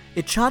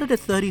 It charted at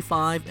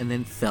 35 and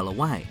then fell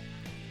away.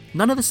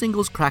 None of the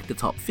singles cracked the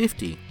top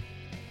 50.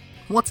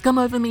 What's Come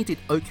Over Me did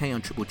okay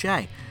on Triple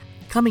J,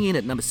 coming in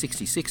at number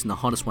 66 in the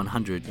Hottest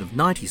 100 of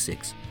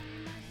 96.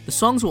 The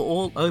songs were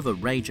all over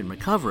Rage and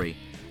Recovery,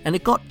 and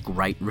it got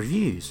great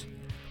reviews.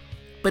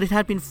 But it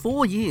had been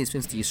 4 years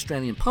since the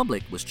Australian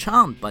public was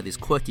charmed by this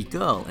quirky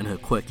girl and her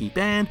quirky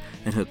band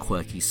and her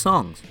quirky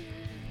songs.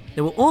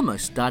 They were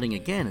almost starting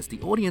again, as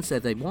the audience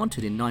that they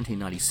wanted in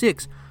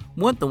 1996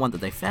 weren't the one that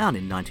they found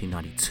in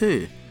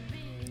 1992.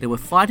 They were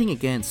fighting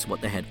against what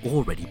they had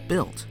already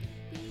built.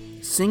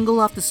 Single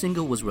after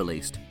single was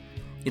released.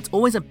 It's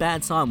always a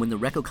bad sign when the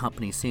record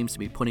company seems to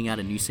be putting out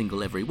a new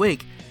single every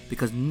week,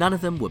 because none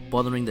of them were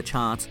bothering the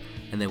charts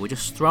and they were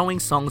just throwing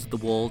songs at the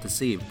wall to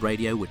see if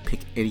radio would pick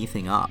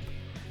anything up.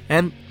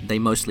 And they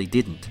mostly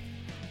didn't.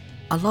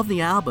 I love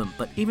the album,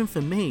 but even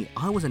for me,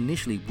 I was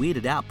initially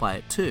weirded out by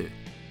it too.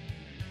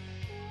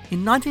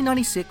 In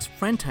 1996,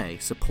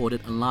 Frente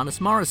supported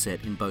Alanis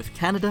Morissette in both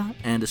Canada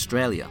and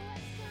Australia.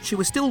 She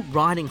was still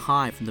riding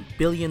high from the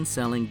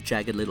billion-selling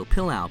Jagged Little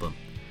Pill album.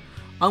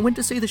 I went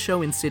to see the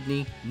show in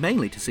Sydney,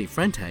 mainly to see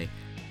Frente,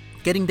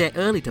 getting there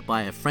early to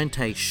buy a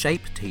Frente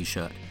Shape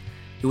t-shirt.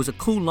 It was a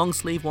cool long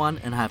sleeve one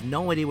and I have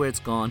no idea where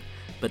it's gone,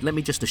 but let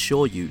me just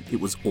assure you,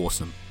 it was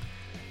awesome.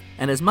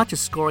 And as much as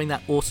scoring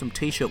that awesome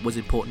t-shirt was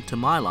important to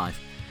my life,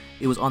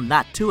 it was on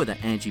that tour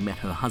that Angie met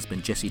her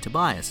husband Jesse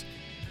Tobias.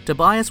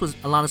 Tobias was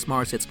Alanis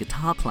Morissette's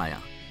guitar player.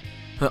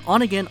 Her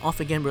on-again,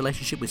 off-again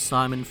relationship with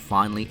Simon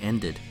finally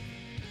ended.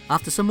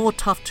 After some more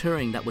tough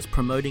touring that was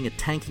promoting a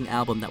tanking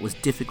album that was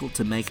difficult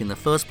to make in the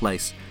first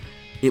place,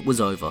 it was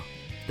over.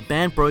 The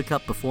band broke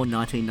up before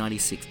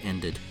 1996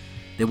 ended.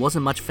 There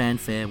wasn't much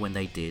fanfare when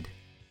they did.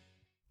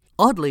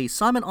 Oddly,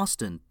 Simon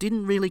Austin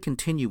didn't really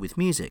continue with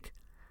music.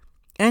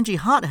 Angie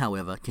Hart,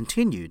 however,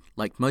 continued,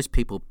 like most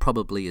people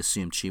probably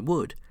assumed she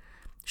would.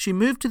 She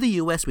moved to the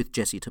US with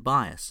Jesse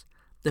Tobias.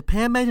 The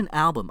pair made an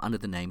album under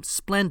the name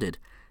Splendid,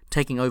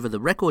 taking over the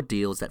record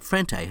deals that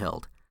Frente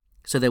held,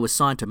 so they were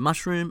signed to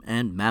Mushroom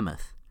and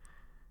Mammoth.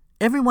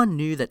 Everyone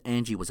knew that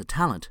Angie was a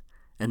talent,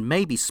 and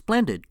maybe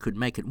Splendid could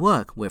make it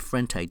work where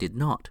Frente did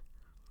not.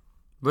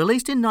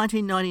 Released in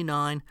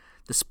 1999,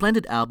 the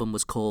Splendid album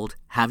was called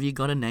Have You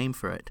Got a Name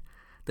for It?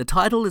 The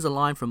title is a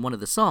line from one of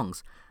the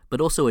songs, but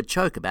also a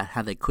joke about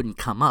how they couldn't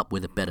come up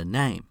with a better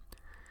name.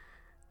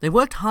 They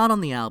worked hard on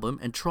the album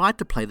and tried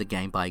to play the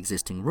game by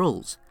existing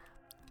rules.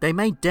 They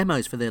made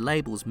demos for their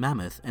labels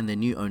Mammoth and their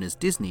new owners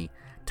Disney,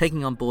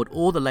 taking on board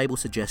all the label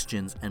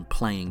suggestions and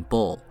playing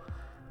ball.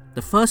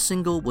 The first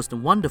single was the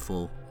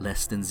wonderful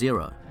Less Than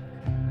Zero.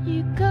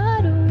 You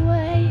got a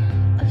way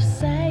of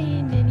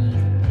saying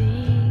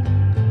anything.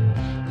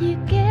 You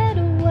get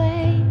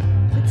away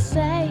with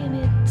saying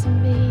it to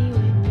me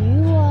when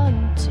you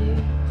want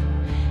to,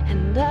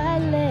 and I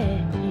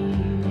let you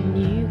and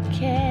you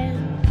can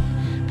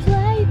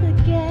play the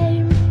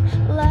game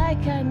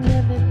like I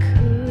never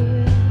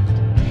could.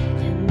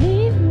 And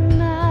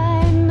even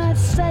I'm not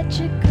such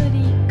a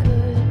goody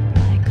good,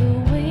 like a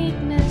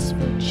weakness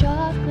for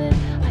chocolate.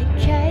 I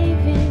cave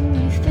in,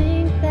 you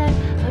think that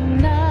I'm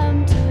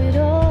numb to it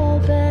all,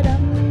 but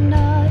I'm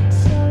not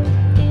so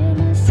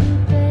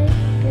innocent, baby.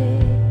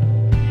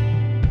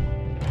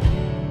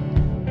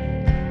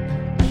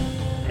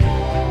 I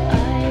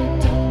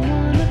don't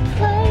wanna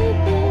play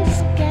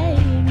this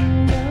game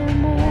no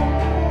more.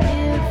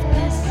 If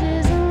this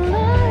isn't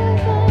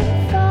love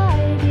I'm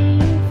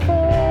fighting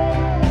for,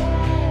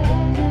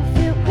 and if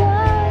it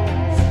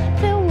was,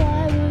 then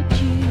why would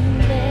you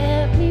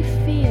let me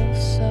feel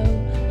so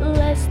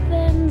less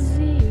than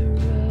zero?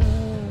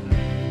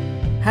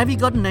 Have You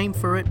Got a Name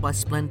for It by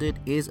Splendid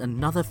is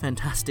another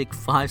fantastic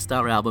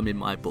 5-star album in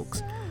my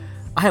books.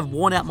 I have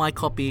worn out my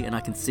copy and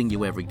I can sing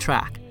you every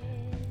track.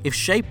 If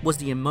Shape was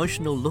the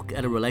emotional look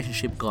at a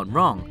relationship gone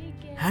wrong,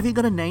 Have You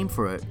Got a Name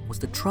for It was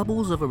the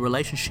troubles of a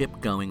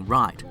relationship going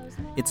right.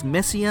 It's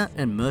messier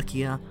and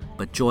murkier,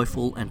 but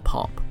joyful and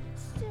pop.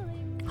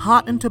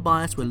 Hart and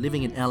Tobias were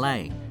living in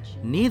LA,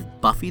 near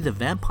Buffy the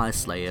Vampire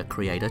Slayer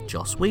creator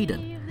Joss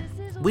Whedon.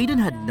 Whedon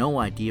had no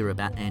idea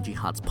about Angie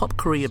Hart's pop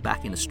career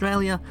back in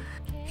Australia,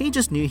 he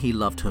just knew he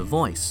loved her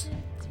voice.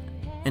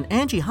 And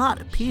Angie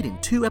Hart appeared in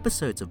 2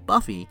 episodes of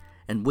Buffy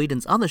and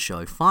Whedon's other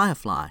show,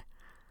 Firefly.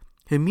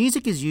 Her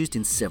music is used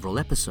in several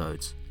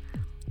episodes.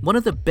 One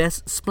of the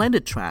best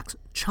Splendid tracks,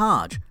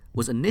 Charge,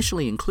 was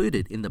initially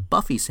included in the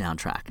Buffy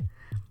soundtrack.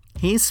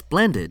 Here's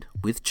Splendid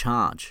with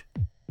Charge.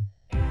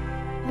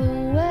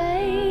 The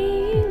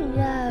way you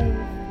love.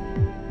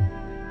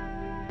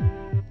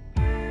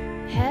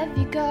 Have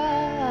you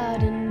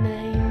got a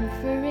name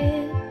for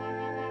it?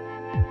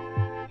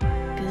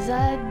 'Cause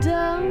I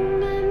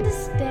don't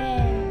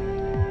understand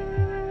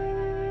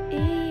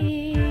it.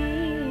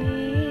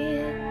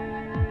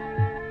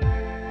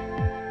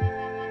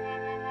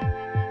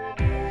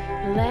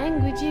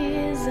 Language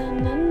is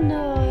an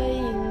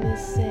annoying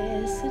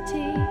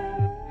necessity,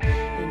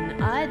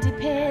 and I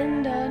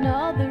depend on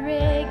all the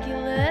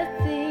regular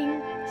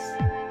things.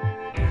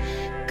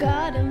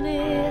 Got a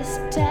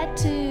list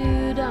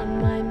tattooed on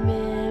my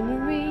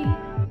memory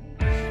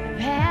of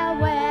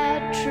how our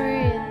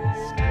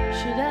tryst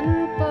should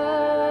unfold.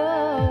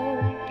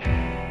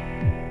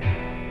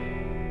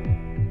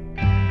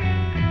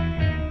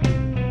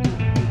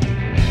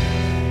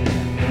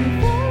 I'm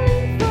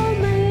falling for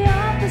my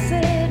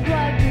opposite,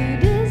 what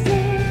good is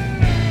it?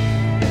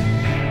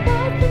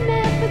 Both the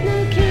map with no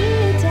key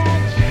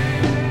attached.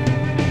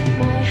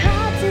 My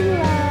heart's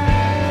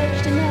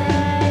enlarged and I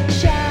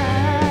charge.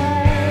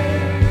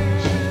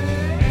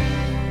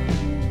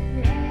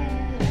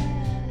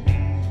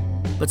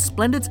 But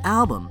Splendid's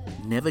album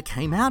never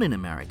came out in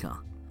America.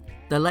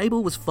 The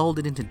label was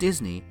folded into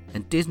Disney,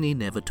 and Disney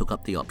never took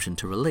up the option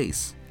to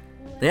release.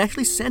 They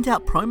actually sent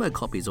out promo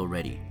copies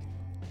already.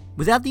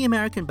 Without the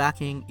American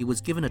backing, it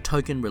was given a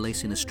token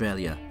release in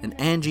Australia, and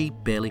Angie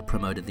barely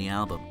promoted the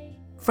album.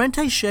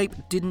 Frente's Shape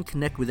didn't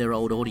connect with their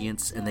old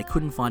audience, and they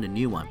couldn't find a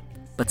new one.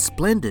 But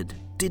Splendid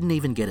didn't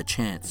even get a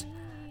chance.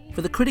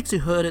 For the critics who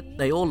heard it,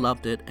 they all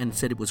loved it and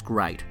said it was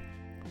great.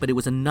 But it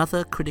was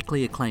another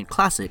critically acclaimed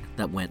classic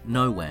that went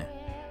nowhere.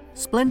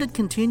 Splendid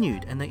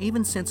continued, and they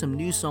even sent some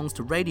new songs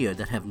to radio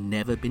that have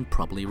never been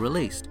properly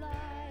released.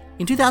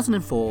 In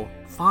 2004,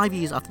 5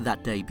 years after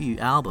that debut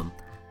album,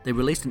 they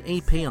released an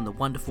EP on the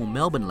wonderful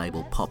Melbourne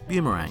label Pop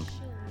Boomerang.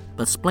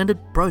 But Splendid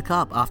broke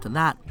up after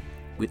that,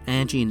 with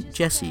Angie and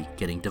Jesse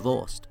getting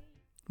divorced.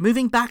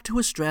 Moving back to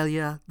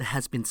Australia, there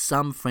has been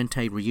some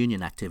Frente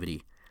reunion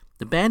activity.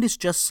 The band is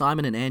just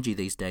Simon and Angie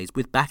these days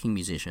with backing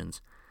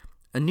musicians.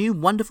 A new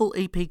wonderful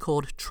EP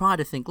called Try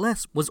to Think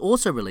Less was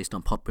also released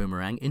on Pop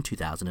Boomerang in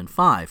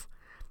 2005.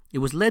 It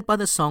was led by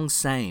the song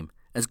Same,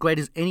 as great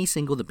as any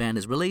single the band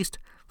has released,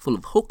 full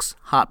of hooks,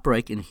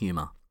 heartbreak and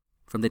humour.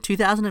 From the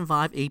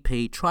 2005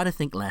 EP Try to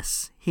Think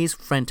Less, here's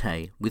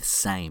Frente with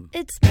Same.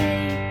 It's me,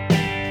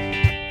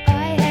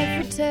 I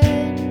have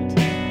returned.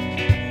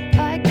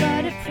 I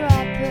got a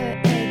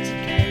proper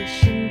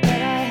education, but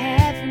I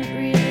haven't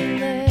really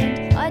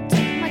learned. I took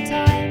my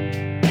time,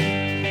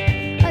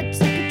 I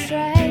took a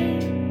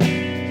train,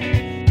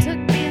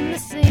 took in the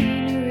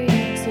scenery,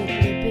 took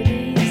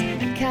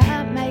liberties. You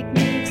can't make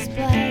me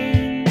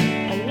explain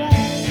away.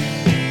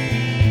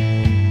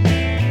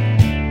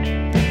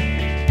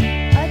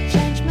 I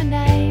changed my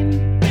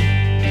name,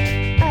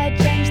 I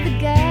changed the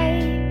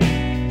game.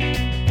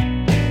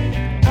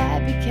 I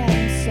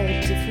became so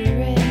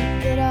different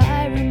that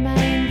I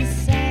remained the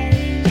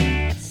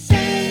same.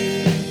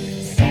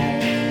 Same,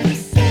 same,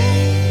 same.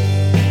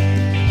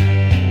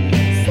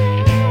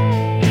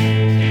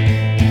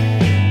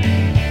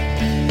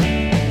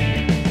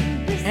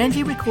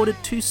 Angie recorded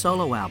 2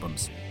 solo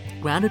albums,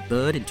 Grounded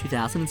Bird in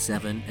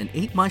 2007 and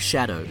Eat My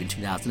Shadow in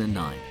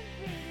 2009.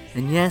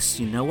 And yes,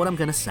 you know what I'm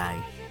going to say,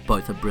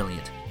 both are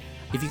brilliant.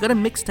 If you got a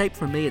mixtape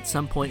from me at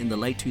some point in the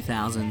late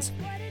 2000s,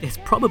 there's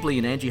probably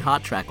an Angie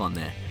Hart track on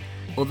there.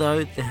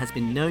 Although there has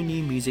been no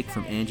new music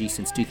from Angie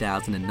since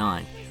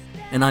 2009,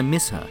 and I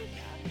miss her.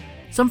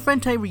 Some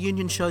Frente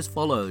reunion shows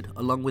followed,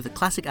 along with the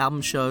classic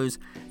album shows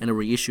and a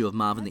reissue of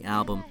Marvin the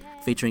Album,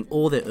 featuring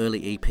all their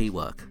early EP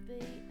work.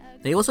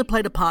 They also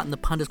played a part in the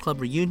Punters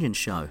Club reunion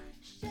show.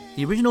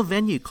 The original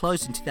venue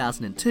closed in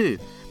 2002,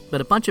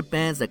 but a bunch of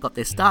bands that got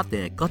their start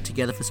there got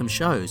together for some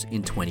shows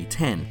in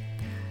 2010.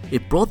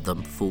 It brought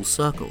them full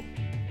circle.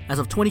 As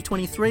of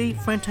 2023,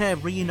 Frente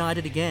have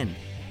reunited again.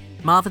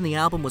 Marvin the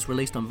Album was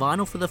released on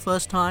vinyl for the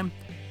first time,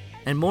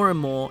 and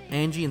more,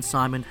 Angie and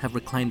Simon have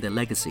reclaimed their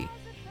legacy.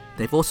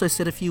 They've also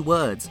said a few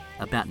words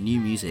about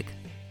new music.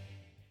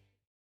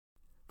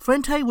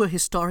 Frente were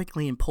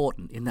historically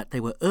important in that they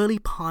were early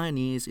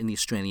pioneers in the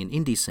Australian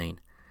indie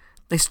scene.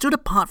 They stood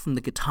apart from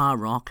the guitar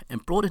rock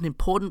and brought an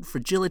important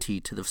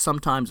fragility to the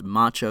sometimes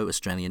macho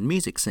Australian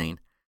music scene.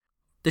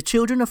 The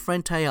children of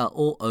Frente are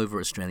all over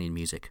Australian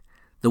music.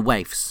 The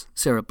Waifs,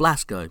 Sarah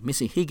Blasco,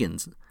 Missy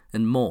Higgins,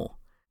 and more.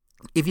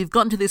 If you've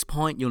gotten to this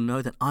point, you'll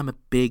know that I'm a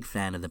big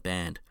fan of the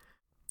band.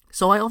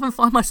 So I often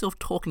find myself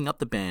talking up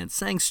the band,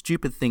 saying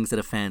stupid things that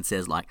a fan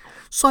says like,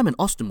 Simon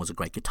Austin was a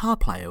great guitar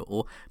player,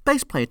 or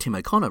bass player Tim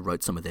O'Connor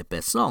wrote some of their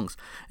best songs,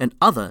 and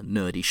other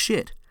nerdy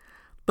shit.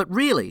 But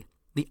really,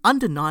 the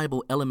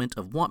undeniable element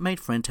of what made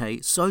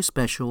Frente so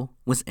special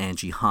was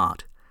Angie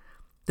Hart.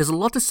 There's a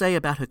lot to say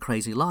about her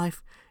crazy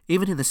life,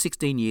 even in the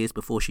 16 years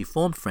before she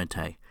formed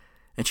Frente,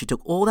 and she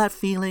took all that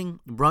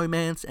feeling,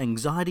 romance,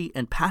 anxiety,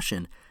 and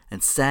passion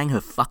and sang her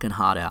fucking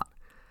heart out.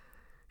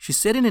 She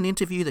said in an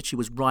interview that she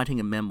was writing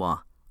a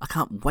memoir. I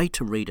can't wait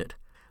to read it,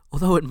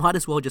 although it might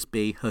as well just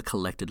be her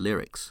collected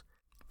lyrics.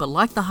 But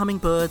like the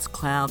Hummingbirds,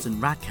 Clouds,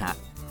 and Rat Cat,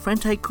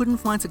 Frente couldn't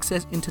find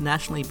success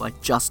internationally by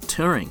just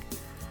touring.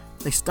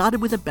 They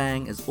started with a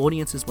bang as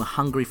audiences were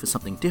hungry for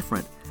something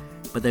different,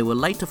 but they were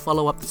late to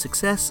follow up the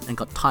success and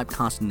got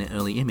typecast in their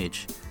early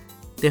image.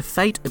 Their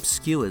fate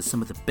obscures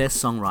some of the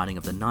best songwriting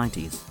of the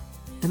 90s,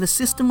 and the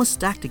system was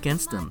stacked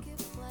against them.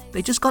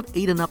 They just got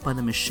eaten up by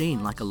the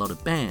machine like a lot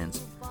of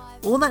bands.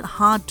 All that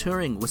hard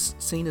touring was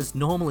seen as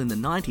normal in the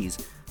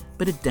 90s,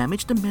 but it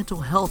damaged the mental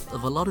health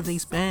of a lot of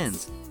these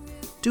bands.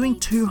 Doing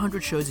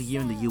 200 shows a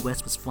year in the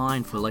US was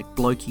fine for like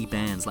blokey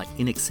bands like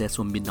INXS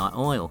or Midnight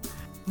Oil.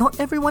 Not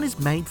everyone is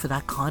made for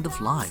that kind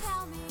of life.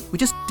 We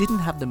just didn't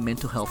have the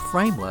mental health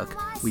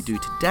framework we do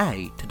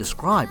today to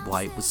describe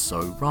why it was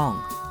so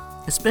wrong.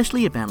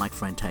 Especially a band like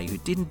Frente who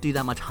didn't do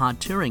that much hard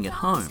touring at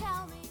home.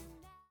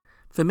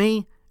 For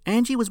me,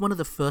 Angie was one of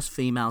the first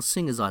female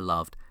singers I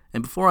loved,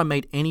 and before I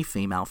made any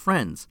female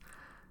friends.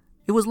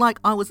 It was like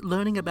I was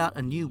learning about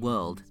a new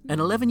world, an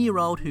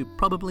 11-year-old who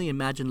probably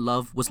imagined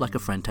love was like a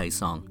Frente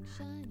song.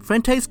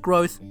 Frente's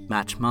growth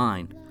matched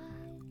mine.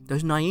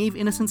 Those naive,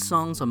 innocent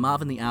songs on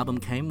Marvin the Album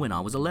came when I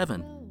was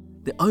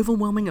 11. The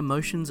overwhelming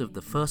emotions of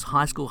the first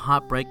high school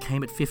heartbreak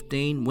came at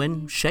 15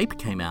 when Shape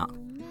came out.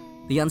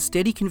 The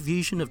unsteady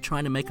confusion of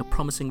trying to make a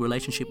promising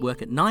relationship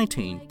work at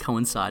 19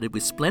 coincided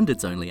with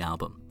Splendid's only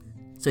album.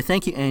 So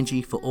thank you,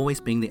 Angie, for always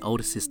being the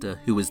older sister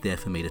who was there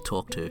for me to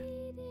talk to.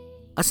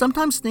 I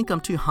sometimes think I'm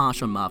too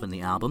harsh on Marvin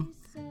the Album.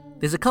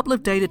 There's a couple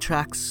of dated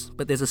tracks,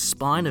 but there's a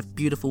spine of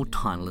beautiful,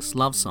 timeless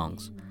love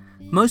songs.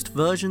 Most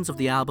versions of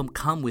the album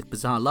come with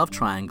Bizarre Love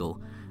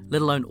Triangle,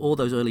 let alone all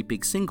those early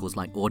big singles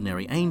like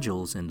Ordinary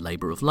Angels and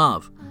Labour of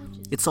Love.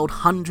 It sold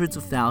hundreds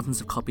of thousands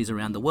of copies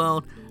around the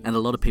world, and a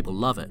lot of people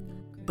love it.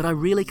 But I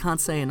really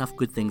can't say enough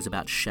good things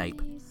about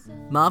Shape.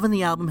 Marvin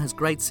the Album has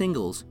great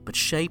singles, but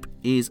Shape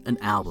is an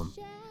album.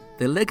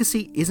 Their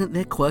legacy isn't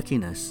their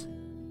quirkiness.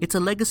 It's a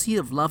legacy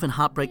of love and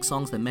heartbreak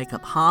songs that make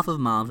up half of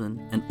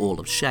Marvin and all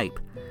of Shape.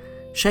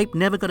 Shape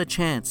never got a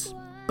chance,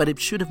 but it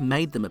should have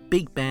made them a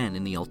big band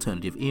in the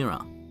alternative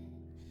era.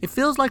 It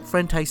feels like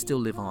Frente still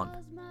live on.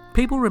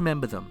 People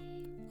remember them.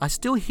 I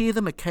still hear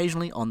them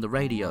occasionally on the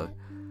radio.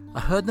 I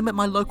heard them at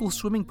my local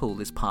swimming pool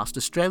this past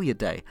Australia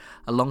Day,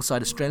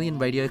 alongside Australian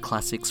radio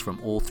classics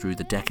from all through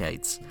the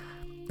decades.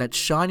 That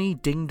shiny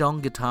ding-dong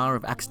guitar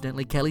of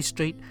Accidentally Kelly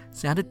Street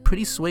sounded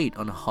pretty sweet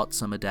on a hot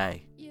summer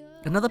day.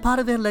 Another part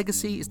of their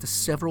legacy is the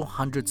several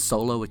hundred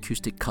solo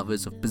acoustic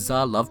covers of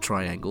Bizarre Love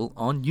Triangle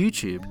on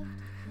YouTube.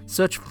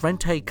 Search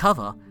Frente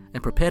cover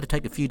and prepare to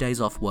take a few days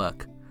off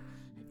work.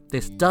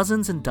 There's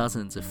dozens and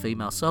dozens of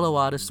female solo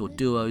artists or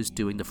duos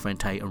doing the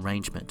Frente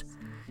arrangement.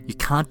 You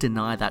can't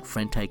deny that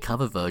Frente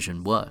cover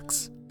version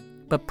works.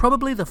 But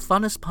probably the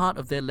funnest part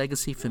of their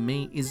legacy for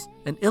me is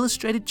an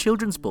illustrated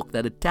children's book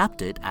that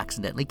adapted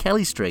Accidentally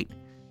Kelly Street.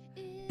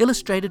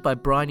 Illustrated by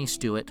Bryony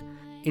Stewart,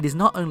 it is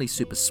not only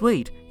super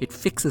sweet, it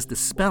fixes the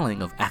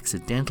spelling of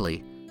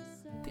accidentally.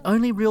 The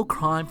only real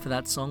crime for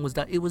that song was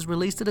that it was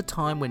released at a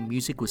time when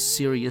music was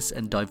serious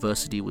and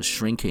diversity was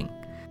shrinking.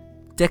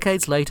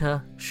 Decades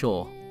later,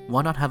 sure,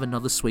 why not have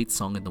another sweet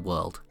song in the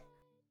world?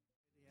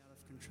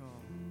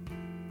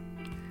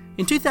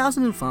 In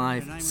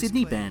 2005,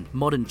 Sydney band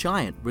Modern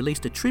Giant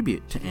released a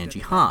tribute to Angie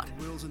Hart.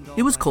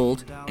 It was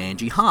called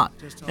Angie Hart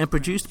and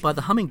produced by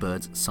the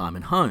Hummingbirds'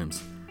 Simon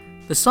Holmes.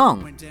 The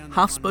song,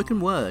 Half Spoken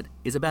Word,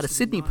 is about a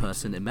Sydney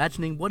person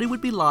imagining what it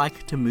would be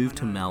like to move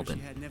to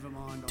Melbourne.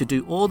 To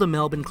do all the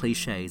Melbourne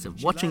cliches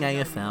of watching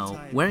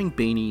AFL, wearing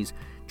beanies,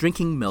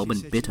 drinking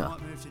Melbourne bitter.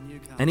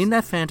 And in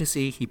that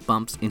fantasy, he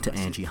bumps into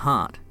Angie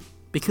Hart.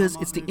 Because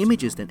it's the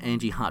images that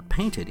Angie Hart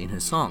painted in her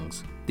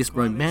songs, this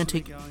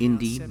romantic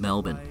indie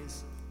Melbourne.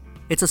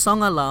 It's a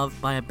song I love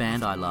by a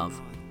band I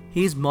love.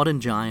 Here's Modern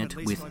Giant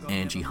with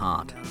Angie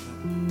Hart.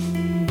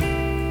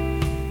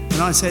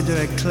 And I said to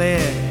her,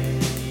 Claire,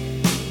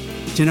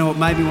 do you know what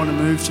made me want to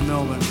move to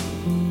Melbourne?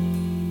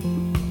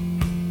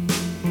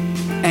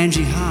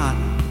 Angie Hart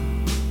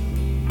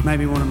made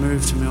me want to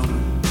move to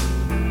Melbourne.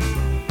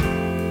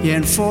 Yeah,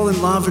 and fall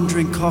in love and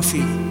drink coffee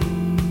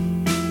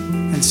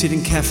and sit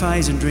in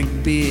cafes and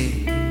drink beer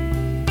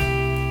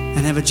and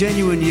have a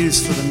genuine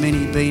use for the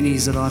many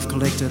beanies that I've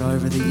collected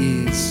over the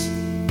years.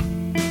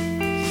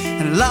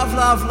 And love,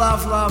 love,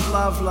 love, love,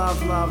 love,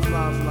 love, love,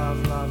 love,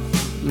 love,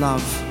 love,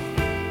 love.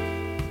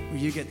 Will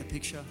you get the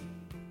picture?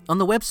 On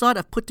the website,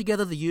 I've put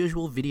together the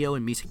usual video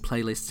and music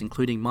playlists,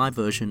 including my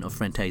version of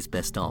Frente's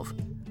Best Of.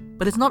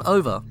 But it's not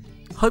over.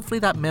 Hopefully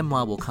that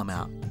memoir will come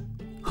out.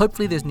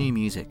 Hopefully there's new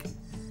music.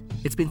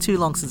 It's been too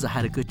long since I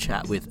had a good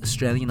chat with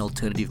Australian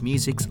alternative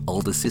music's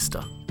older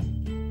sister.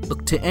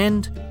 Look, to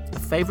end, a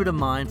favourite of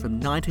mine from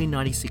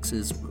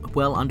 1996's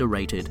well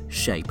underrated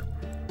Shape.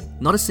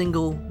 Not a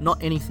single,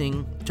 not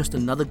anything, just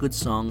another good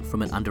song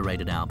from an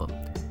underrated album.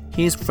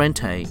 Here's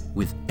Frente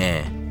with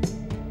Air.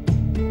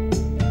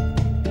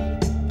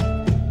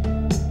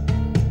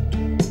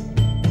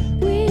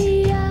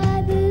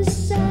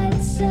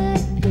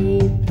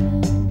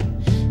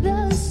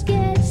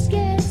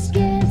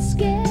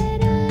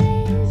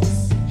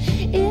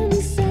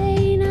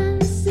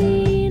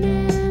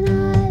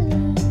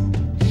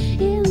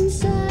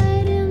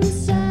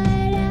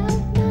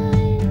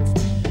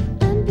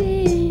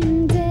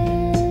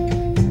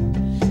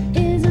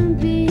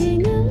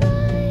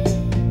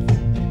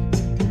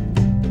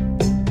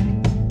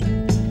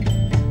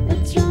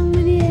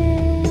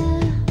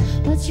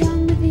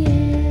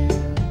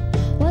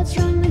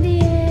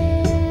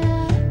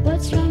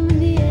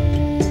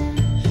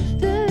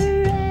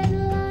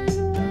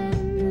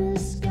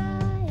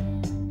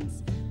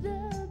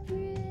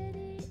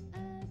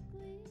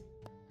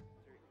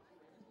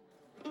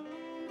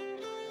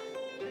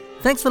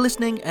 Thanks for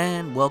listening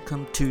and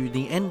welcome to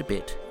the end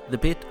bit, the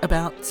bit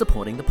about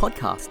supporting the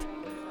podcast.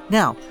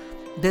 Now,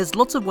 there's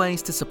lots of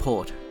ways to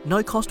support,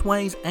 no-cost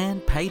ways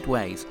and paid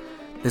ways.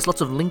 There's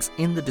lots of links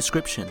in the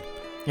description,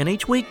 and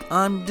each week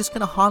I'm just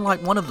going to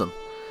highlight one of them.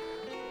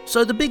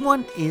 So the big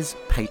one is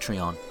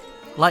Patreon.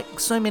 Like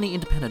so many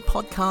independent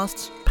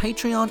podcasts,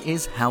 Patreon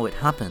is how it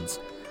happens.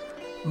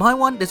 My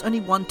one, there's only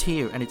one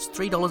tier and it's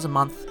 $3 a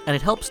month, and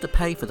it helps to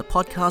pay for the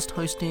podcast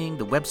hosting,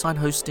 the website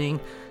hosting,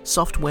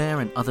 software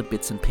and other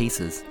bits and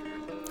pieces.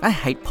 I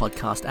hate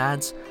podcast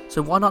ads,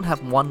 so why not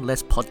have one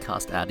less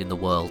podcast ad in the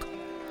world?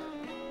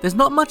 There's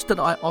not much that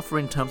I offer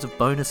in terms of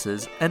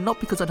bonuses, and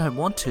not because I don't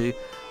want to,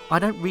 I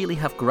don't really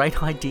have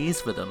great ideas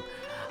for them.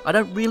 I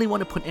don't really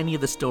want to put any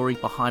of the story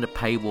behind a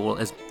paywall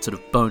as sort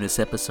of bonus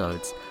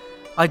episodes.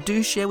 I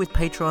do share with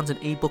patrons an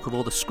ebook of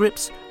all the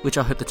scripts, which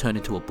I hope to turn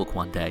into a book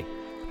one day.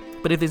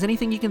 But if there's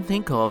anything you can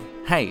think of,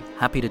 hey,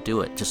 happy to do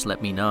it, just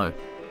let me know.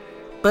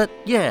 But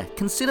yeah,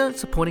 consider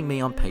supporting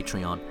me on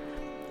Patreon.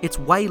 It's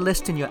way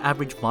less than your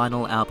average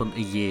vinyl album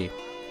a year.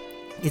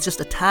 It's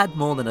just a tad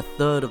more than a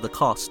third of the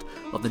cost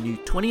of the new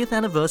 20th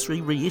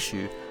anniversary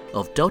reissue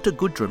of Delta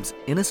Goodrum's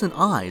Innocent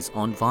Eyes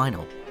on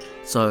vinyl.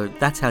 So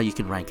that's how you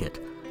can rank it.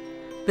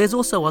 There's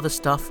also other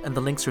stuff, and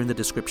the links are in the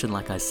description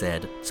like I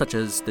said, such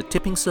as the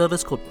tipping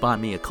service called Buy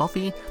Me a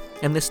Coffee,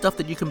 and there's stuff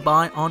that you can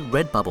buy on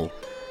Redbubble.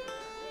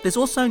 There's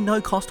also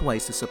no-cost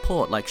ways to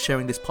support, like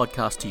sharing this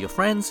podcast to your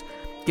friends,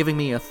 giving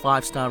me a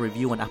 5-star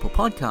review on Apple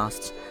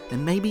Podcasts,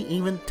 and maybe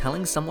even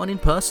telling someone in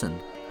person.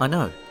 I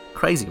know,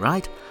 crazy,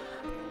 right?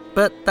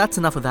 But that's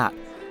enough of that.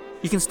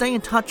 You can stay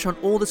in touch on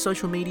all the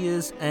social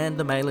medias and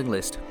the mailing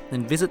list,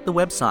 and visit the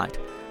website.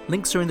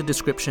 Links are in the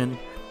description,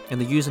 and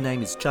the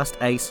username is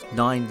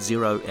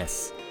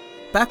justace90s.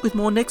 Back with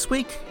more next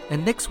week,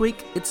 and next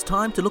week it's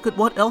time to look at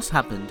what else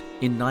happened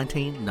in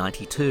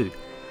 1992.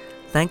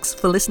 Thanks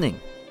for listening.